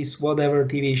movies, whatever,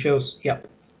 TV shows? Yep.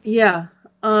 Yeah.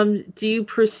 Do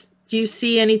you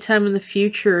see any time in the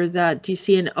future do you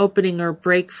see an opening or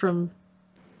break from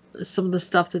some of the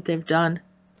stuff that they've done?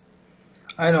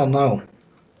 I don't know.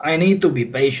 I need to be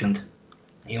patient,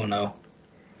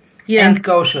 Yeah. And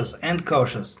cautious.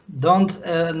 Don't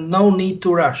no need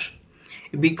to rush,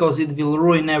 because it will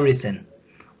ruin everything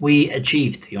we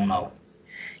achieved,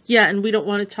 Yeah, and we don't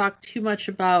want to talk too much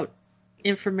about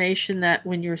information that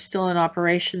when you're still in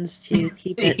operations to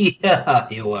keep it. Yeah,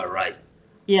 you are right.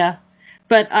 Yeah.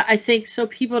 But I think so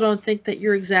people don't think that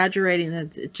you're exaggerating,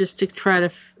 that just to try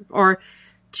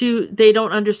to, they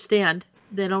don't understand.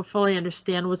 They don't fully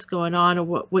understand what's going on or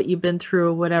what you've been through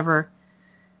or whatever.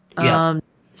 Yeah.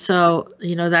 So,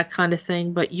 that kind of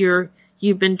thing. But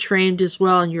you've been trained as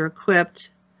well, and you're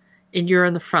equipped, and you're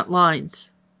in the front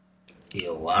lines.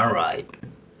 You are right.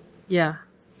 Yeah.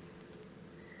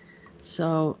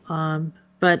 So,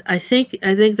 but I think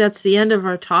that's the end of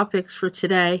our topics for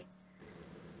today.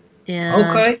 And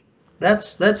okay,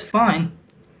 that's fine.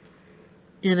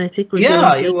 And I think we're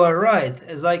yeah, doing good. You are right.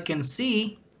 As I can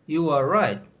see, you are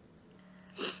right.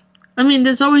 I mean,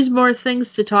 there's always more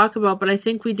things to talk about, but I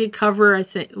think we did cover, I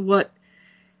think, what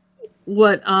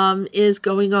is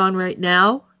going on right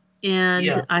now. And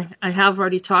Yeah. I have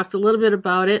already talked a little bit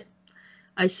about it.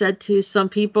 I said to some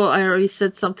people, I already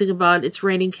said something about it's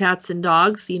raining cats and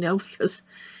dogs, because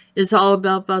it's all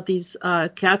about these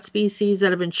cat species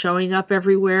that have been showing up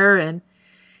everywhere,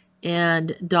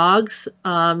 and dogs,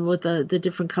 with the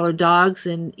different colored dogs.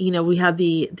 And, we had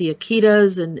the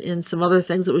Akitas and some other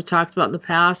things that we've talked about in the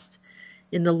past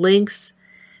in the links.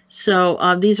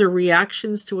 So these are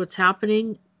reactions to what's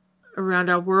happening around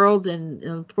our world,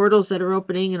 and portals that are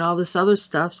opening and all this other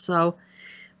stuff. So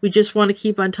we just want to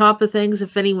keep on top of things.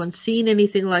 If anyone's seen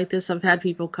anything like this, I've had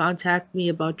people contact me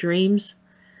about dreams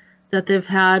that they've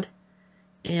had,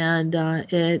 and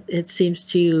it seems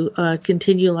to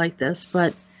continue like this.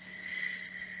 But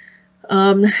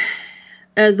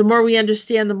the more we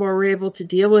understand, the more we're able to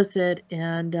deal with it.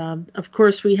 And of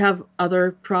course, we have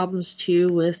other problems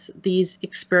too with these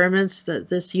experiments,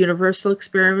 this universal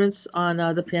experiments on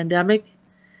the pandemic.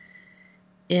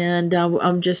 And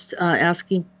I'm just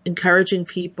encouraging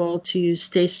people to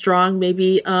stay strong,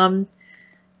 maybe,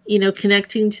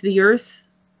 connecting to the earth,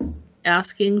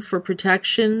 asking for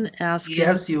protection, asking.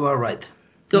 Yes, you are right.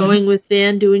 Going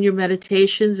within, doing your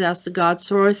meditations, ask the God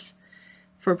source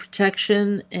for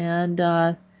protection, and,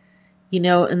 and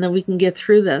then we can get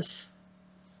through this.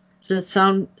 Does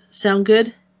that sound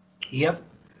good? Yep.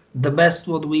 The best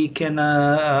what we can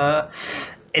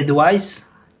advise.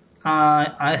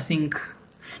 I think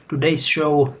today's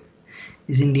show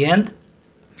is in the end.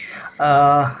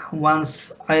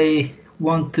 Once I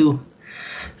want to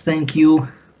thank you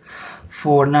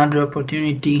for another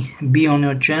opportunity be on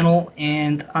your channel,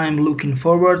 and I'm looking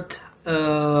forward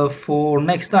for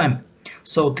next time.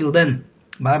 So till then,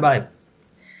 bye-bye.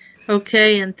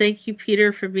 Okay, and thank you,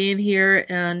 Peter, for being here.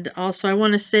 And also I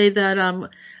want to say that I'm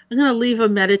going to leave a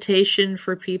meditation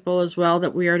for people as well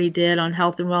that we already did on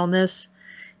health and wellness.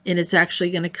 And it's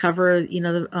actually going to cover,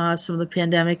 some of the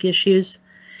pandemic issues.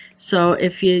 So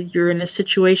if you're in a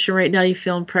situation right now, you're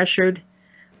feeling pressured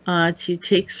to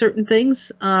take certain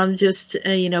things, just,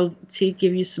 to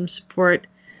give you some support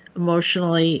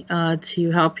emotionally,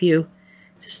 to help you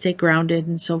to stay grounded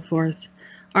and so forth.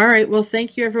 All right. Well,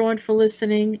 thank you, everyone, for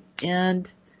listening, and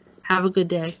have a good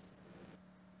day.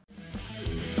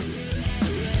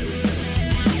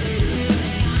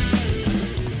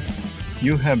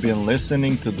 You have been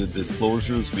listening to the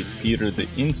Disclosures with Peter the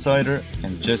Insider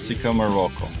and Jessica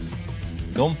Morocco.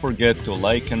 Don't forget to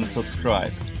like and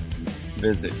subscribe.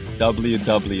 Visit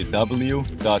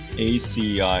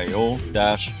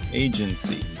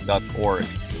www.acio-agency.org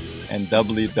and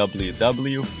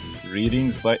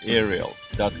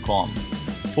www.readingsbyariel.com.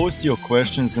 Post your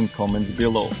questions and comments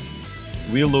below.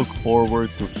 We look forward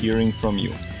to hearing from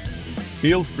you.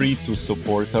 Feel free to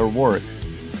support our work.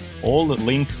 All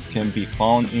links can be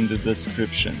found in the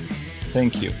description.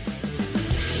 Thank you.